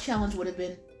 My challenge would have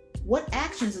been, what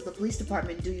actions of the police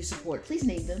department do you support? Please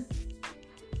name them.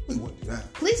 We wouldn't do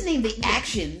that. Please name the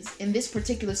actions in this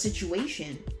particular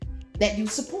situation that you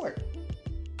support.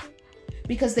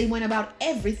 Because they went about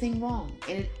everything wrong.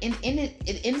 And it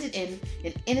ended in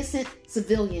an innocent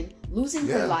civilian losing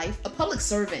her life, a public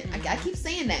servant. I keep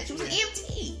saying that. She was an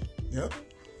EMT. Yep.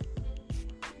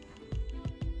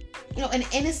 You know, an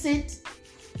innocent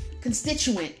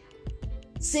constituent,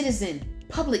 citizen,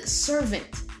 public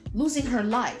servant losing her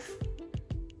life.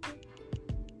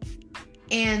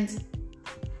 And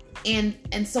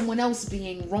someone else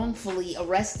being wrongfully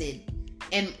arrested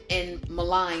and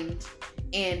maligned,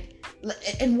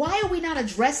 and why are we not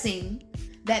addressing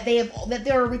that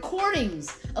there are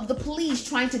recordings of the police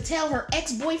trying to tell her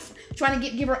ex-boyfriend, trying to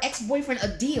give her ex-boyfriend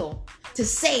a deal to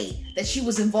say that she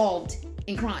was involved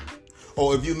in crime.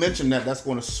 Oh, if you mention that, that's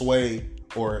going to sway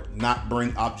or not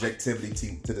bring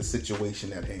objectivity to the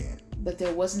situation at hand. But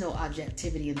there was no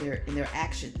objectivity in their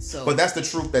actions. So, but that's the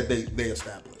truth that they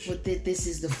established. But this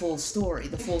is the full story,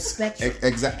 the full spectrum.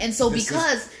 Exactly. And so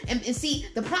and see,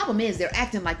 the problem is they're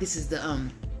acting like this is the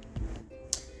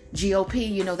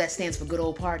GOP. You know, that stands for good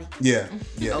old party. Yeah.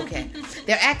 Okay.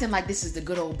 They're acting like this is the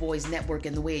good old boys network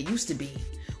and the way it used to be,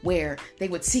 where they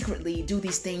would secretly do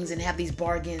these things and have these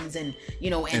bargains and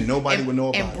nobody would know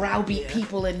about it. And browbeat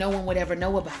people and no one would ever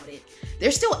know about it. They're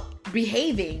still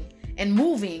behaving and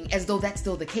moving as though that's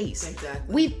still the case.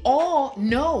 Exactly. We all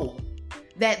know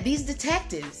that these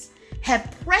detectives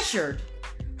have pressured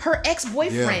her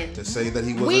ex-boyfriend to say that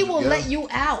he wasn't. We will let you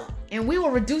out and we will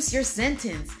reduce your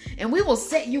sentence and we will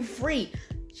set you free.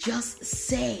 Just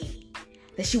say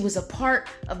that she was a part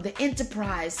of the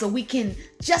enterprise so we can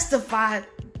justify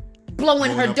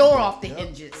blowing her door off the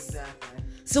hinges. Exactly.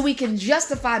 So we can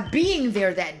justify being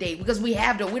there that day because we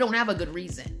don't have a good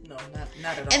reason. No,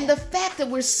 not at all. And the fact that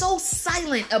we're so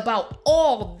silent about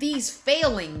all these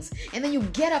failings, and then you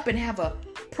get up and have a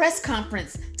press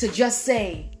conference to just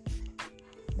say,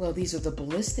 well, these are the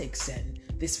ballistics,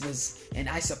 and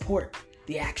I support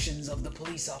the actions of the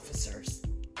police officers.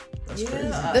 That's crazy.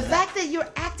 The fact that you're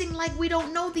acting like we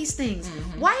don't know these things.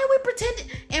 Mm-hmm. Why are we pretending?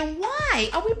 And why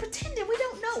are we pretending we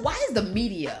don't know? Why is the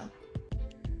media?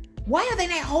 Why are they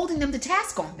not holding them to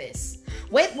task on this?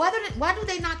 Why do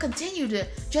they not continue to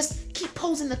just keep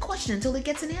posing the question until it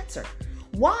gets an answer?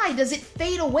 Why does it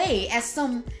fade away as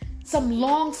some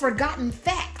long forgotten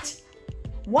fact?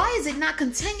 Why is it not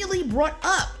continually brought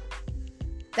up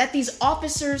that these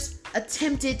officers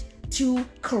attempted to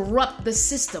corrupt the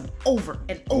system over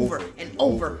and over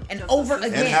again?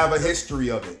 And have a history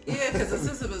of it. Yeah, because the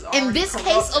system is already in this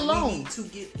case alone, we need to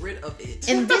get rid of it.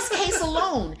 In this case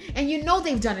alone, and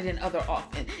they've done it in other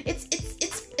often.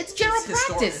 It's general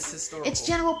practice. It's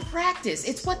general practice.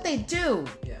 It's what they do.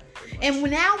 Yeah. And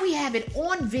now we have it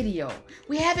on video.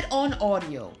 We have it on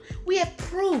audio. We have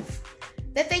proof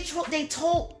that they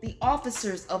told the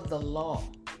officers of the law,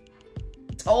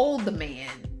 told the man,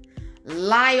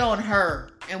 lie on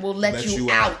her and we'll let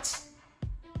you out.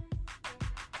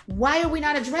 Why are we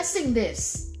not addressing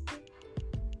this?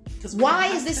 Why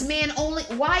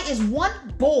is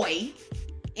one boy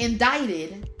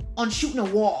indicted on shooting a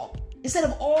wall instead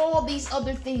of all these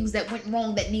other things that went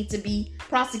wrong that need to be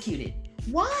prosecuted?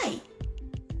 Why?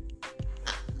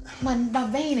 My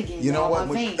vein again. You know what?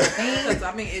 My vein.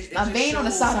 My vein on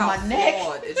the side of my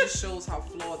neck. It just shows how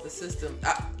flawed the system.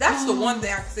 That's the one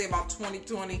thing I can say about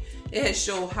 2020. It has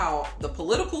shown how the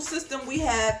political system we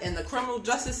have and the criminal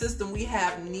justice system we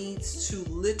have needs to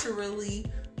literally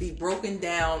be broken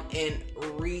down and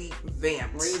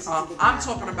revamped. I'm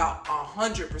talking about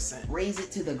 100%. Raise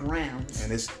it to the ground.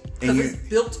 And it's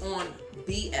built on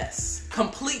BS,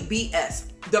 complete BS,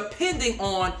 depending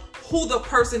on who the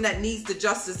person that needs the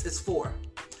justice is for.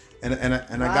 And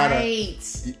I gotta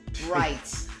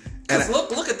right. Because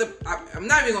look at I'm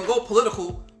not even gonna go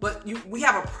political, but we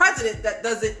have a president that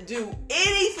doesn't do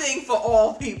anything for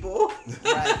all people.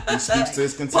 Right. He speaks to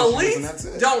his constituents, police and that's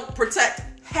it. Don't protect.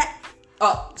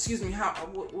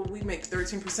 We make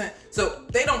 13%, so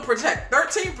they don't protect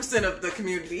 13% of the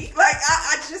community. Like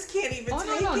I just can't even.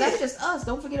 No, that's just us.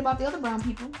 Don't forget about the other brown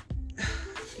people.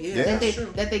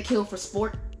 That they killed for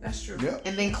sport. That's true. Yeah.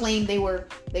 And then claim they were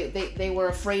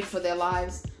afraid for their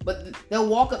lives, but they'll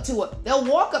walk up to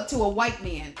a white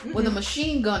man with a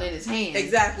machine gun in his hand.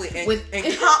 Exactly.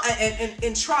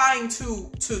 And trying to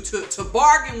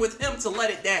bargain with him to let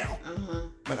it down. Uh-huh.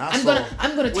 I'm gonna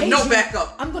tase with no you.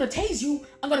 backup. I'm gonna tase you.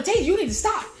 You need to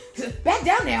stop. Back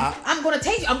down now. I'm gonna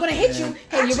tase you. I'm gonna hit you.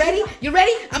 Hey, you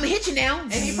ready? I'm gonna hit you now.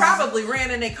 And he probably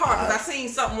ran in their car because I seen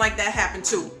something like that happen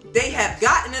too. They have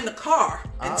gotten in the car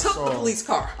and took the police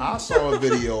car. I saw a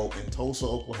video in Tulsa,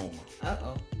 Oklahoma.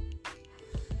 Uh-oh.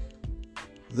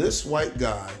 This white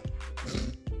guy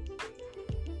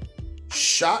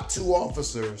shot 2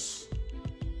 officers,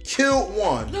 killed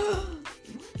one,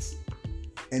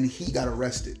 and he got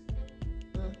arrested.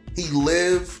 He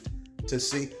lived to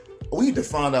see. We need to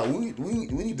find out. We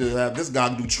need to have this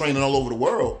guy do training all over the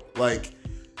world. Like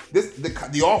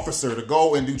the officer to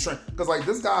go and do training, because like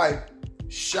this guy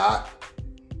shot,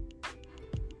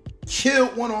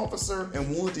 killed one officer,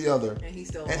 and wounded the other, and he's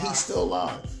still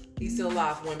alive. He's still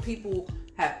alive when people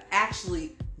have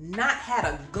actually not had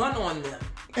a gun on them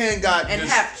and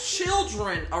have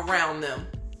children around them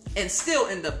and still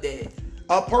end up dead.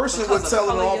 A person would tell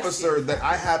an officer that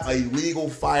I have a legal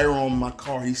firearm in my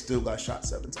car. He still got shot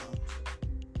 7 times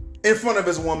in front of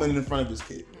his woman and in front of his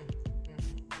kid.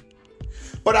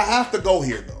 But I have to go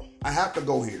here, though.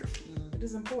 It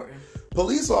is important.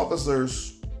 Police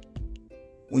officers,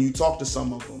 when you talk to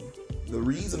some of them, the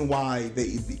reason why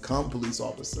they become police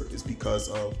officer is because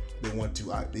of they want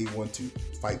to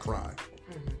fight crime,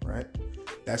 right?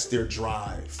 That's their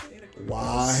drive.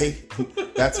 Why?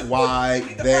 That's why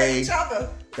they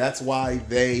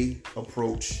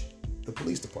approach the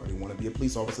police department. They want to be a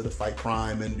police officer to fight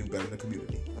crime and do better in the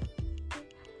community.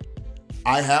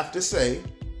 I have to say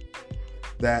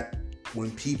that when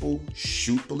people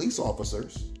shoot police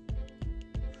officers,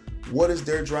 what is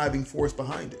their driving force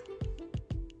behind it?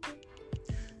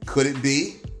 Could it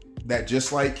be that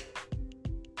just like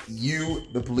you,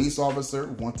 the police officer,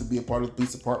 want to be a part of the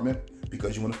police department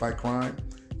because you want to fight crime?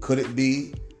 Could it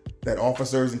be that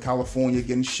officers in California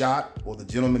getting shot, or the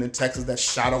gentleman in Texas that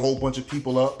shot a whole bunch of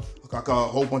people up, a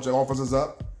whole bunch of officers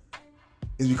up,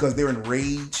 is because they're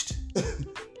enraged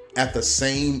at the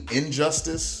same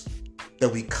injustice that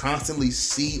we constantly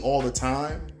see all the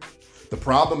time? The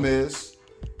problem is,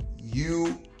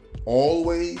 you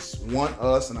always want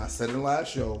us, and I said it in the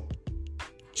last show,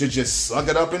 to just suck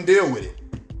it up and deal with it.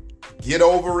 Get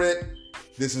over it.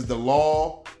 This is the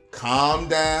law. Calm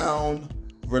down.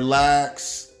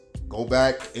 Relax. Go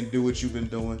back and do what you've been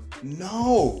doing.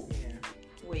 No. Yeah.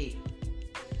 Wait.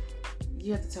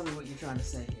 You have to tell me what you're trying to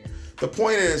say here. The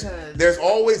point is, there's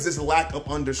always this lack of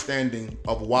understanding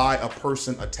of why a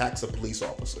person attacks a police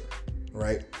officer,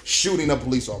 right? Shooting a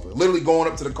police officer, literally going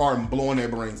up to the car and blowing their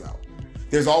brains out.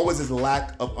 There's always this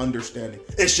lack of understanding.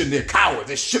 It shouldn't, they're cowards.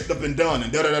 It shouldn't have been done,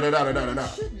 and da-da-da-da-da-da-da.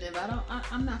 Shouldn't have.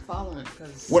 I'm not following.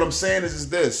 Cause... What I'm saying is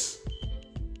this.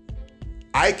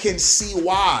 I can see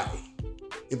why.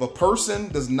 If a person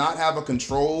does not have a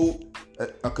controlled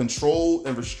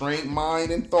and restrained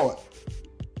mind and thought,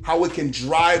 how it can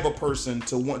drive a person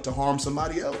to want to harm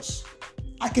somebody else.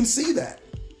 I can see that.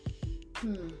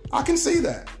 I can see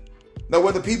that. Now,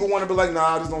 whether people want to be like,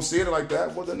 nah, I just don't see it like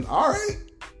that, well then, all right.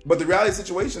 But the reality of the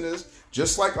situation is,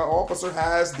 just like an officer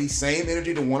has the same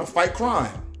energy to want to fight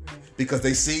crime, because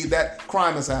they see that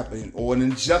crime is happening, or an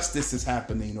injustice is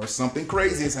happening, or something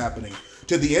crazy is happening,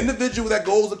 to the individual that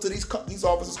goes up to these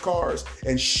officers' cars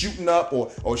and shooting up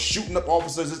or shooting up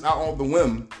officers just out on the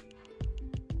whim,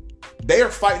 they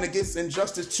are fighting against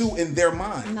injustice too in their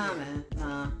mind. Nah, man.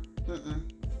 Nah.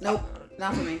 Nope.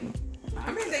 Not for me.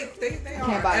 I mean, they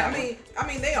are. I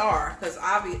mean, they are, because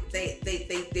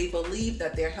they believe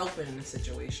that they're helping in the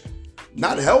situation.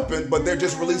 Not helping, but they're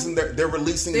just releasing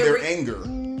their anger.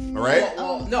 All right.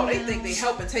 Well, no, they think they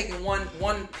helping taking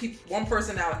one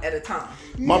person out at a time.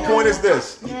 My point is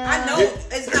this. I know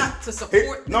it's not to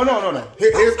support. No.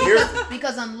 Here's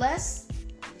because unless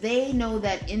they know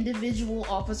that individual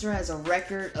officer has a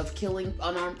record of killing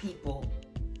unarmed people,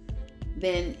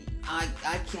 then I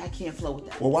can't flow with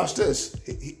that. Well, watch this.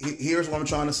 Here's what I'm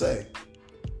trying to say.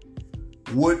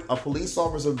 Would a police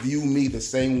officer view me the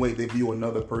same way they view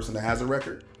another person that has a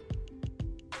record?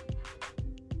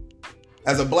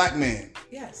 As a black man.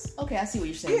 Yes. Okay, I see what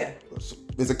you're saying. Yeah.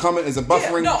 Is it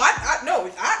buffering? Yeah,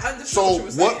 I understand what you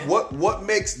were saying. So what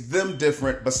makes them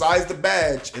different besides the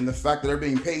badge and the fact that they're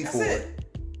being paid for it?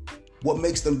 What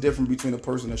makes them different between a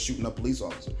person that's shooting up police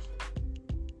officers?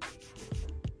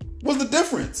 What's the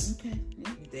difference? Okay.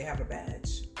 Yeah. They have a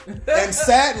badge. And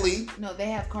sadly... No, they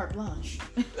have carte blanche.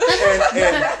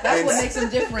 That's what makes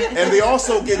them different. And they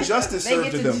also get justice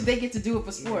served to them. They get to do it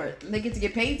for sport. They get to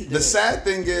get paid to do it. The sad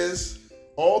thing is,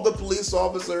 all the police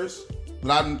officers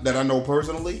that I know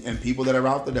personally, and people that are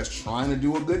out there that's trying to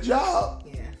do a good job,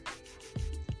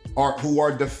 who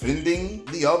are defending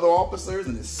the other officers,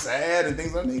 and it's sad and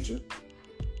things of that nature,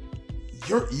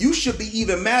 you should be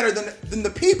even madder than the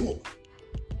people,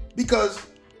 because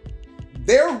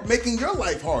they're making your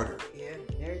life harder. Yeah,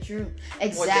 very true.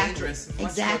 Exactly. More dangerous.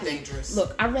 Much more dangerous.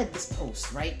 Look, I read this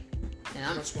post, right?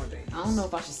 And much more dangerous. I don't know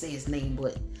if I should say his name,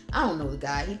 but I don't know the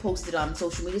guy. He posted on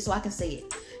social media, so I can say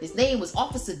it. His name was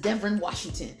Officer Devin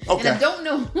Washington. Okay. And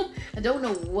I don't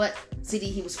know what city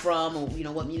he was from, or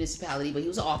what municipality, but he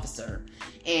was an officer.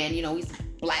 And he's a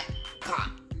black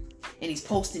cop. And he's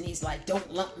posting, he's like,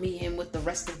 don't lump me in with the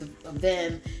rest of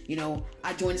them.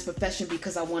 I joined this profession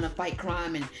because I want to fight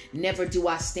crime, and never do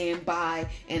I stand by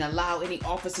and allow any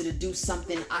officer to do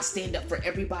something. I stand up for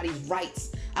everybody's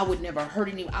rights. I would never hurt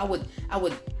anyone. I would,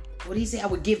 what did he say? I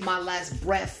would give my last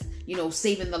breath,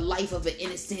 saving the life of an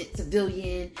innocent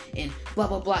civilian, and blah,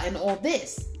 blah, blah, and all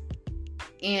this.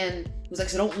 And he was like,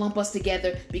 so don't lump us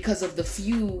together because of the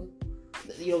few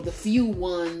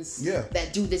ones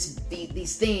that do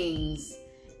these things.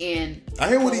 And I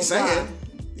hear what he's saying.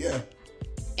 Yeah.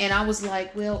 And I was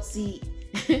like, well, see,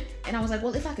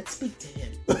 if I could speak to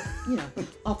him,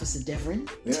 Officer Devin,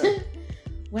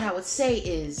 what I would say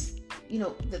is,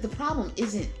 the problem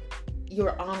isn't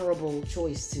your honorable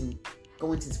choice to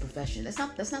go into this profession. That's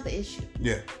not the issue.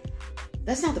 Yeah.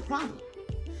 That's not the problem.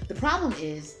 The problem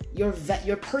is your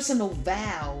personal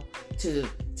vow to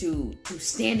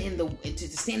stand in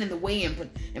the way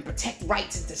and protect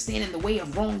rights and to stand in the way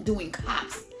of wrongdoing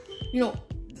cops.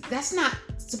 That's not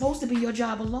supposed to be your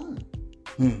job alone.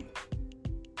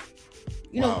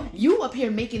 Wow. You up here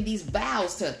making these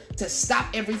vows to stop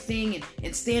everything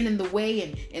and stand in the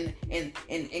way and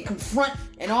confront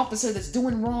an officer that's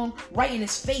doing wrong right in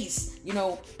his face.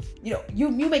 You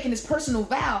making this personal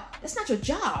vow. That's not your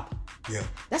job. Yeah.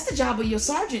 That's the job of your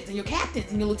sergeants and your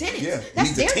captains and your lieutenants. Yeah.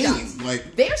 That's their job.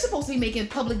 Like, they're supposed to be making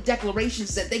public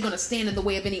declarations that they're going to stand in the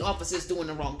way of any officers doing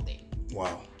the wrong thing.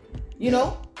 wow.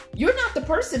 You're not the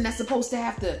person that's supposed to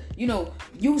have to,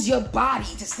 use your body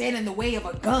to stand in the way of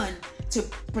a gun to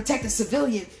protect a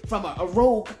civilian from a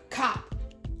rogue cop.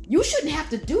 You shouldn't have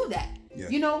to do that.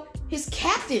 Yeah. His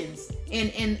captains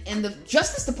and the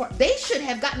Justice Department, they should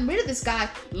have gotten rid of this guy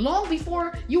long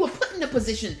before you were put in a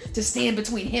position to stand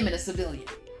between him and a civilian.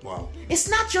 Wow. It's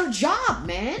not your job,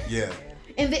 man. Yeah.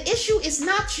 And the issue is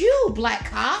not you, black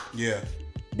cop. Yeah.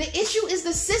 The issue is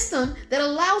the system that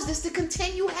allows this to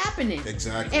continue happening.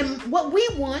 Exactly. And what we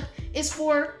want is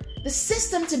for the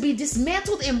system to be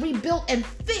dismantled and rebuilt and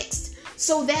fixed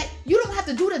so that you don't have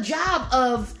to do the job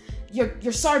of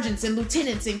your sergeants and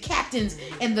lieutenants and captains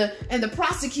and the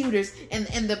prosecutors and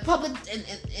the public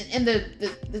and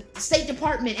the State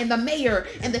Department and the mayor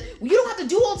you don't have to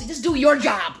do all, just do your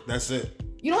job. That's it.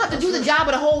 You don't have to do the job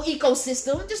of the whole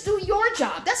ecosystem. Just do your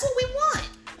job. That's what we want.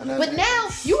 But now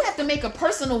you have to make a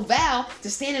personal vow to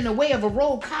stand in the way of a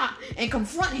rogue cop and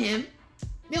confront him.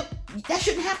 That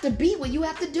shouldn't have to be what you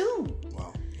have to do.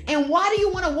 Wow. And why do you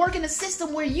want to work in a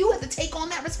system where you have to take on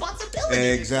that responsibility?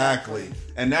 Exactly.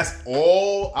 And that's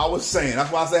all I was saying.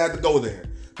 That's why I said I had to go there.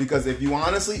 Because if you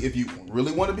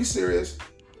really want to be serious,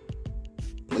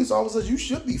 police officers, you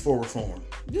should be for reform.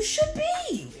 You should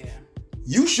be. Yeah.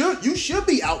 You should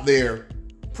be out there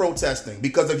protesting.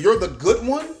 Because if you're the good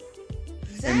one,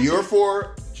 and you're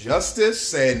for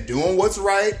justice and doing what's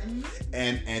right,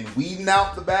 and weeding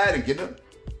out the bad and getting them,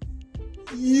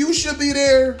 you should be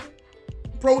there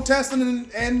protesting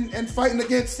and fighting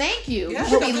against. Thank you. Yeah, You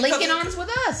should be linking arms with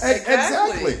us.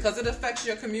 Exactly. Because it affects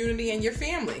your community and your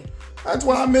family. That's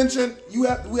why I mentioned we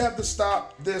have to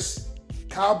stop this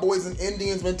cowboys and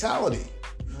Indians mentality.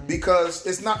 Because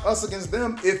it's not us against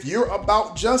them if you're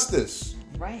about justice.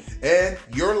 Right. And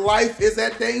your life is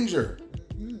at danger.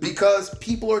 Because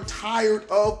people are tired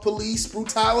of police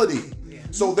brutality. Yeah.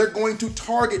 So they're going to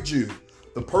target you.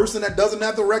 The person that doesn't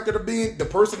have the record of being, the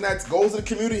person that goes to the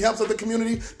community, helps out the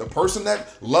community, the person that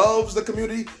loves the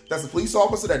community, that's a police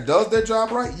officer that does their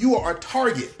job right, you are a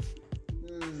target.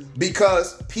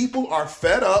 Because people are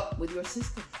fed up with your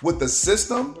system. With the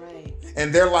system. Right.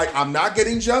 And they're like, I'm not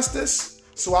getting justice,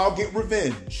 so I'll get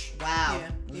revenge. Wow.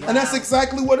 Yeah. And that's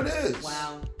exactly what it is.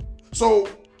 Wow. So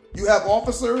you have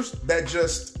officers that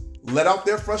just let out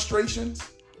their frustrations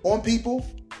on people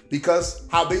because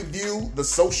how they view the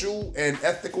social and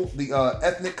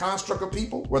ethnic construct of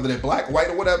people, whether they're black, white,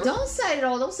 or whatever. Don't say it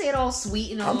all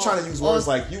sweet and all. I'm trying to use words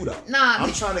like you though. Nah.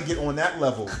 I'm trying to get on that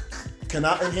level. Can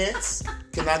I enhance?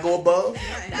 Can I go above?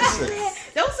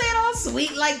 Don't say it all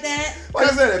sweet like that.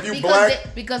 Like I said, if you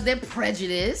black, because they're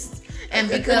prejudiced. And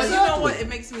because well, you know what, it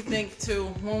makes me think too,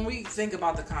 when we think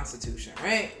about the Constitution,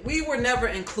 right? We were never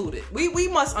included. We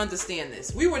must understand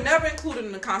this. We were never included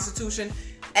in the Constitution,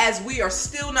 as we are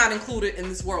still not included in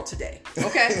this world today.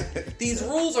 Okay? These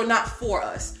rules are not for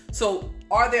us. So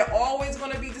are there always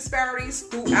going to be disparities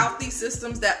throughout these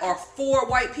systems that are for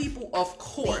white people? Of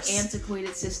course. The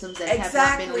antiquated systems that have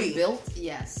not been rebuilt?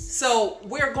 Yes. So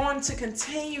we're going to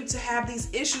continue to have these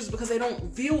issues because they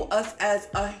don't view us as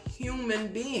a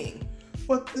human being.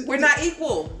 But we're not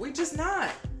equal. We're just not.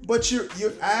 But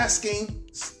you're asking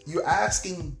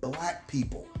black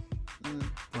people,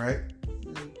 right,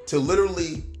 to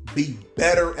literally be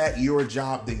better at your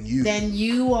job than you. Than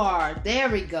you are. There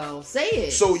we go. Say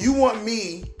it. So you want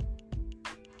me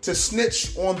to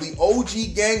snitch on the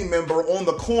OG gang member on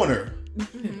the corner,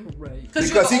 right?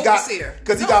 Because he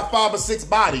got 5 or 6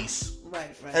 bodies,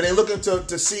 right? And they're looking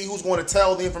to see who's going to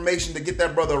tell the information to get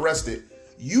that brother arrested.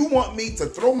 You want me to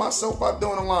throw myself out there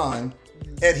on the line,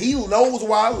 and he knows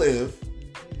where I live.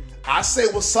 I say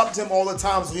what's up to him all the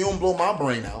time so he don't blow my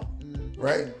brain out,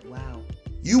 right? Wow.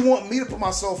 You want me to put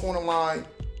myself on the line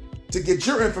to get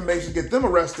your information, get them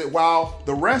arrested, while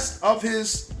the rest of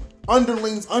his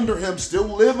underlings under him still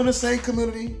live in the same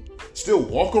community, still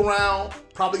walk around,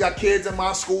 probably got kids in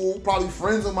my school, probably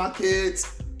friends of my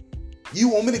kids. You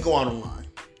want me to go out on line.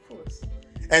 Of course.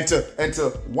 and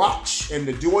to watch and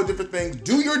to do all different things,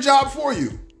 do your job for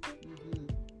you.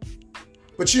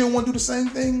 But you don't want to do the same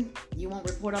thing. You won't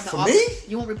report on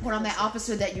You won't report on that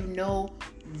officer that you know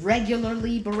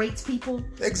regularly berates people.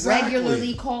 Exactly.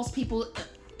 Regularly calls people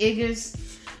iggers.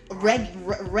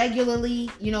 Regularly,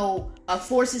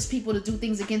 forces people to do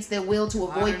things against their will to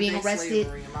avoid being arrested.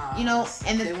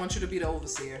 And they want you to be the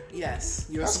overseer. Yes,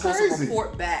 you're supposed to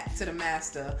report back to the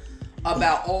master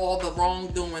about all the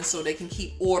wrongdoing so they can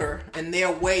keep order in their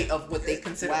way of what they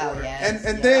consider order. Yes.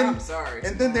 And then I'm sorry.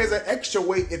 And then there's an extra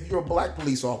weight if you're a black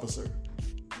police officer.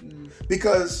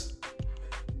 Because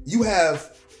you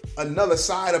have another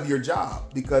side of your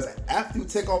job. Because after you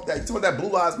take off that, you talk about that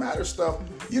Blue Lives Matter stuff,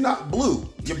 you're not blue.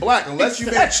 You're black unless you've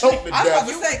been choked to death. I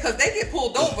was about to say, because they get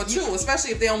pulled over too,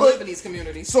 especially if they don't live in these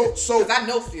communities. So because I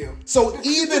know few. So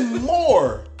even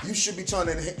more, you should be trying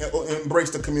to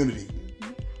embrace the community.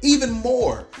 Even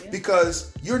more,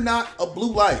 because you're not a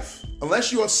blue life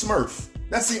unless you're a Smurf.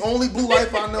 That's the only blue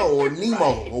life I know, or Nemo,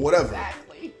 right, or whatever.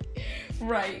 Exactly.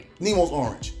 Right. Nemo's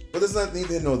orange, but there's nothing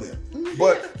to know there.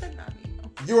 But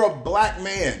you're a black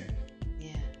man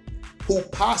who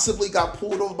possibly got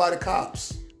pulled over by the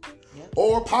cops,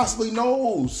 or possibly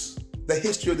knows the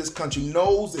history of this country,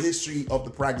 knows the history of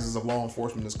the practices of law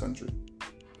enforcement in this country,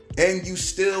 and you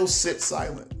still sit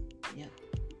silent.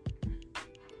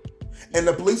 And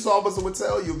the police officer would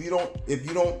tell you, if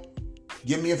you don't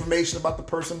give me information about the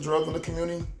person drugged in the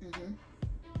community,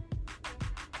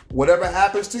 whatever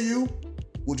happens to you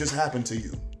will just happen to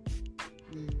you.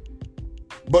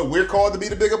 But we're called to be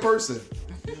the bigger person.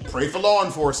 Pray for law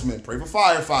enforcement, pray for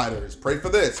firefighters, pray for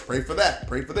this, pray for that,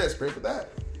 pray for this, pray for that.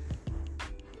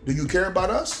 Do you care about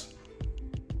us?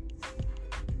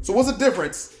 So what's the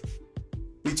difference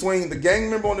between the gang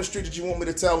member on the street that you want me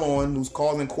to tell on, who's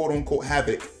causing quote unquote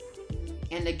havoc,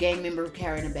 and the gang member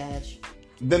carrying a badge?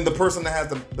 Then the person that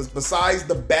has besides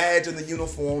the badge and the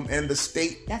uniform and the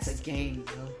state. That's a gang,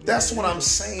 bro. That's what I'm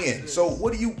saying. So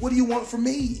what do you want from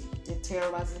me? It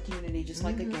terrorizes the community just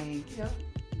like a gang. Yep.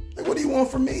 Like, what do you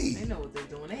want from me? They know what they're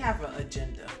doing. They have an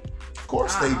agenda. Of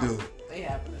course they do. They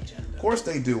have an agenda. Of course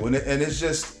they do. And it's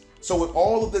just, so with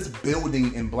all of this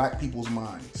building in black people's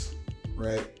minds,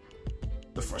 right?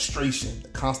 The frustration, the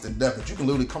constant death, that you can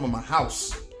literally come in my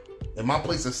house, in my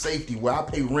place of safety, where I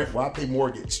pay rent, where I pay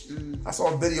mortgage. I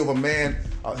saw a video of a man,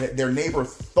 their neighbor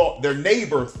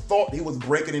thought he was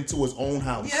breaking into his own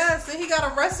house. Yes, and he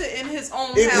got arrested in his own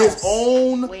house. In his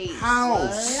own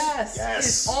house. What? Yes,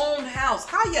 his own house.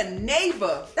 How your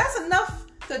neighbor? That's enough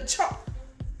to charge.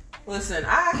 Listen,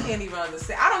 I can't even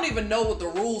understand. I don't even know what the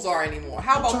rules are anymore.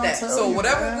 How about that? So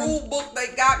whatever rule book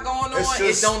they got going on,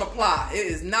 it don't apply. It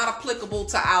is not applicable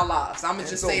to our lives. I'm gonna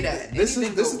just say that. This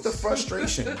is the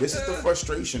frustration. This is the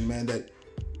frustration, man. That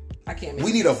I can't make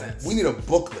we need a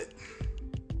booklet.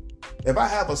 If I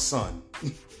have a son,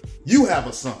 you have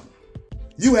a son,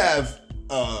 you have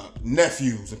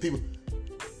nephews and people.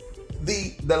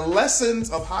 The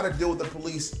lessons of how to deal with the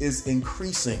police is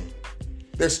increasing.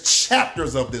 There's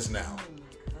chapters of this now.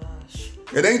 Oh, gosh.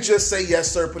 It ain't just say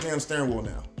yes sir, put your hand on the steering wheel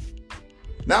now.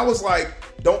 Now it's like,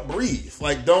 don't breathe.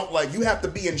 You have to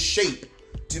be in shape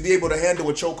to be able to handle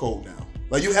a chokehold now.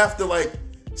 Like, you have to like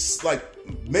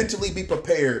mentally be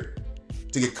prepared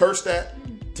to get cursed at,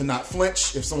 to not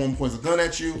flinch if someone points a gun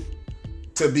at you,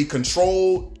 to be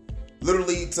controlled,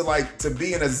 literally to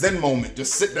be in a Zen moment,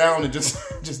 just sit down and just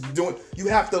do it. You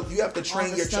have to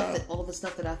train your child. All the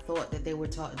stuff that I thought that they were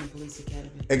taught in the police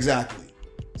academy. Exactly.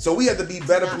 So we have to be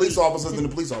better police officers than the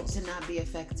police officers. To not be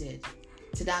affected,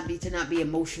 to not be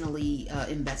emotionally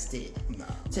invested,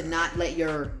 to not let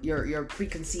your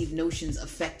preconceived notions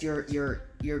affect your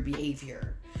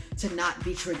behavior, to not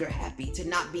be trigger happy, to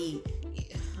not be.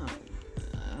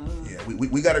 Yeah,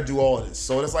 we got to do all of this.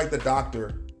 So it's like the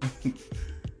doctor.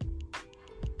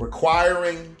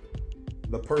 Requiring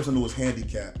the person who is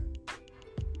handicapped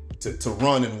to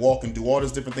run and walk and do all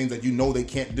these different things that you know they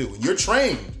can't do. And you're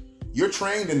trained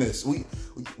in this.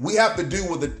 We have to do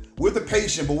with the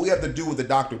patient, but we have to do what the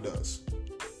doctor does.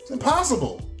 It's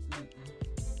impossible.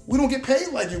 We don't get paid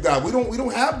like you got. We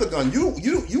don't have the gun.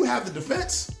 You have the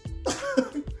defense.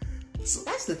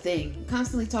 That's the thing.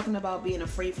 Constantly talking about being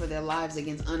afraid for their lives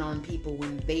against unarmed people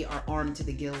when they are armed to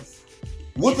the gills.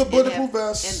 With the bulletproof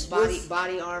vest and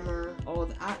body armor,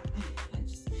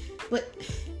 but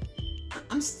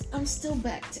I'm still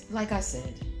back to, like I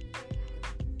said,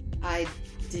 I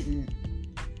didn't.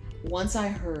 Once I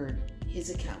heard his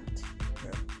account,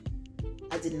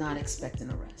 I did not expect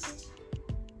an arrest,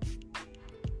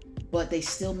 but they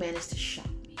still managed to shock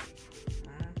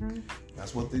me.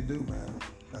 That's what they do, man.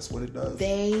 That's what it does.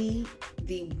 The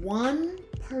one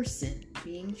person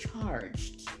being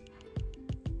charged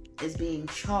is being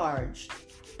charged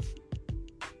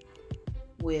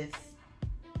with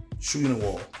shooting a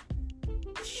wall.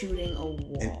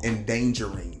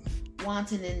 Endangering.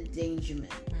 Wanton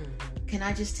endangerment. Can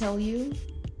I just tell you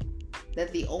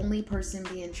that the only person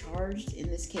being charged in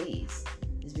this case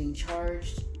is being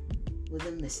charged with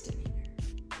a misdemeanor?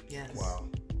 Yes. Wow.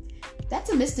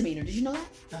 That's a misdemeanor. Did you know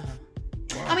that? Uh-huh.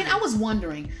 Wow. I mean, I was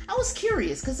wondering. I was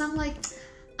curious because I'm like,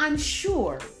 I'm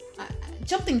sure.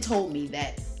 Something told me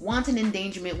that wanton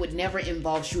endangerment would never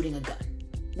involve shooting a gun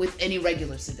with any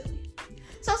regular civilian.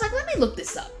 So I was like, let me look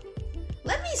this up.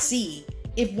 Let me see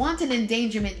if wanton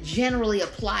endangerment generally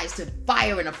applies to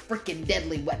firing a freaking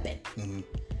deadly weapon. Mm-hmm.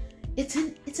 It's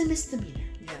a misdemeanor.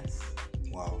 Yes.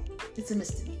 Wow. It's a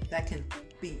misdemeanor. That can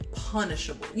be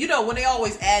punishable. You know, when they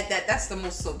always add that, that's the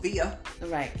most severe.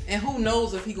 Right. And who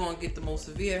knows if he's gonna get the most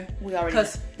severe? We already know.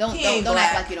 Don't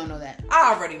act like you don't know that.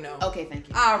 I already know. Okay, thank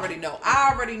you. I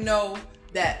already know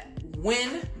that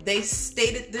when they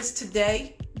stated this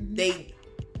today,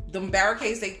 the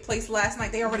barricades they placed last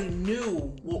night, they already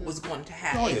knew what was going to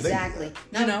happen. Oh, yeah, exactly.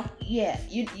 Now, you know? Yeah.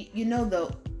 You know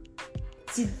though.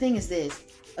 See, the thing is this: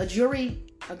 a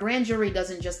grand jury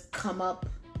doesn't just come up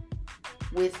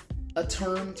with a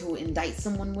term to indict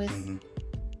someone with. Mm-hmm.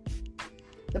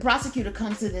 The prosecutor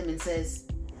comes to them and says,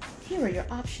 here are your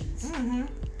options. Mm-hmm.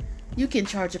 You can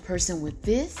charge a person with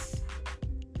this,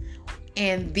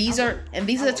 and these are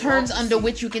the terms under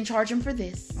which you can charge them for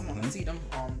this. I want to see them.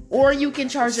 Or you can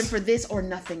charge them for this or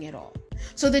nothing at all.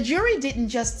 So the jury didn't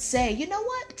just say, you know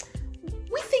what?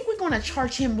 We think we're going to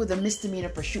charge him with a misdemeanor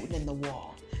for shooting in the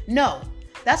wall. No.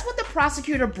 That's what the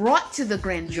prosecutor brought to the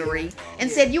grand jury and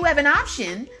said, you have an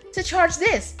option to charge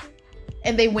this.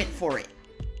 And they went for it.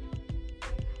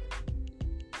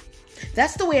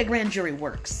 That's the way a grand jury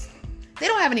works. They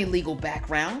don't have any legal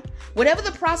background. Whatever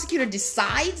the prosecutor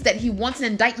decides that he wants an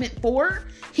indictment for,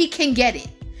 he can get it.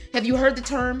 Have you heard the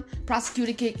term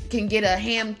prosecutor can get a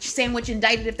ham sandwich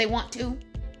indicted if they want to?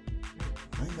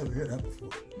 I ain't never heard that before.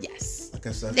 Yes. I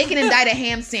guess that's they can indict a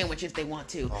ham sandwich if they want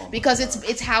to, because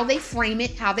it's how they frame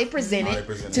it, how they present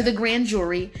it to the grand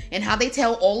jury, and how they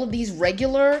tell all of these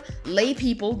regular lay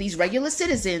people, these regular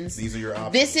citizens, these are your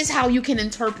options. This is how you can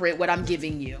interpret what I'm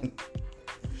giving you.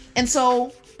 And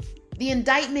so the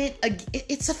indictment,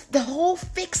 the whole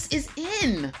fix is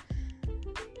in.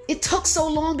 It took so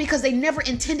long because they never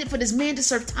intended for this man to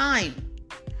serve time.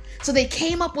 So they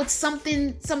came up with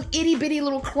something, some itty bitty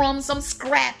little crumb, some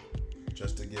scrap.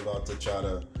 Just to give out to try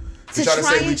to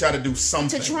say we try to do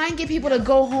something. To try and get people to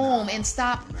go home and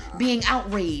stop being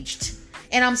outraged.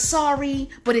 And I'm sorry,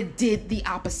 but it did the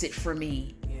opposite for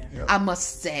me. Yeah. Yep. I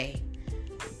must say.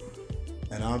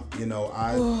 And I'm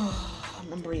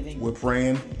breathing. We're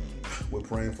praying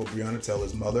for Breonna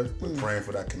Taylor's mother. We're praying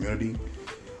for that community.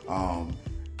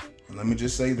 And let me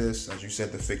just say this, as you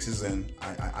said, the fix is in.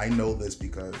 I know this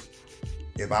because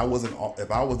if I was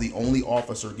the only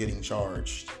officer getting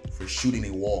charged for shooting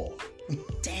a wall,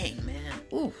 dang man,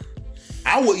 ooh,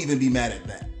 I would even be mad at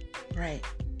that. Right.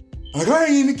 Like, I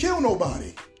ain't even kill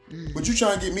nobody, but you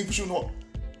trying to get me for shooting a wall,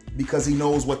 because he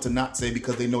knows what to not say,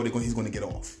 because they know he's going to get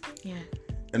off. Yeah.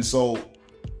 And so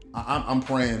I'm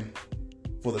praying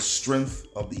for the strength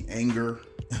of the anger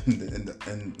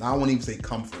and I won't even say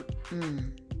comfort.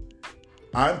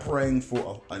 I'm praying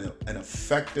for an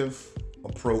effective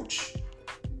approach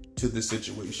to this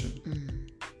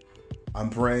situation. I'm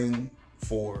praying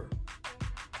for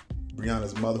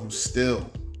Breonna's mother, who still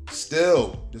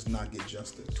does not get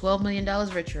justice. $12 million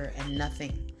richer and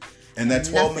nothing. And that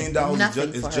 $12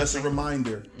 million is just a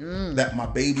reminder that my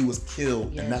baby was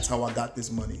killed, and that's how I got this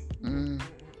money.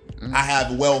 I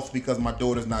have wealth because my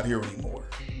daughter's not here anymore.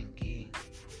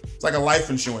 It's like a life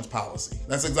insurance policy.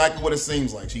 That's exactly what it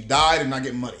seems like. She died and I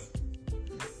get money.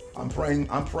 I'm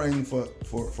praying for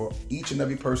each and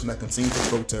every person that continues to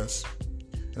protest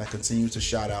and that continues to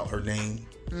shout out her name.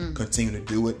 Continue to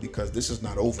do it, because this is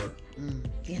not over.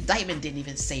 The indictment didn't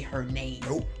even say her name.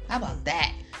 Nope. How about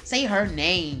that? Say her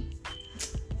name.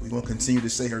 We're going to continue to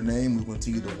say her name. We're going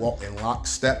to continue to walk in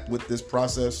lockstep with this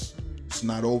process. It's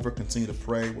not over. Continue to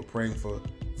pray. We're praying for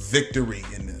victory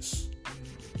in this.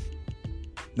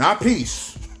 Not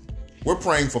peace. We're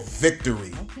praying for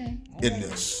victory in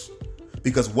this.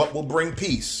 Because what will bring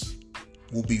peace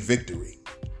will be victory.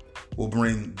 Will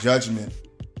bring judgment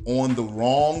on the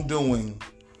wrongdoing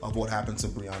of what happened to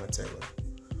Breonna Taylor.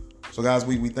 So guys,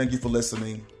 we thank you for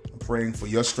listening. I'm praying for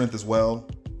your strength as well.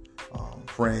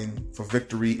 Praying for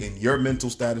victory in your mental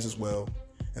status as well.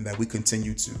 And that we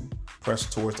continue to press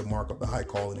towards the mark of the high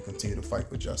calling and continue to fight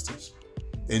for justice.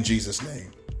 In Jesus'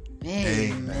 name.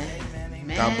 Amen.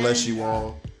 Amen. God bless you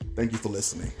all. Thank you for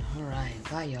listening. All right.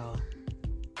 Bye, y'all.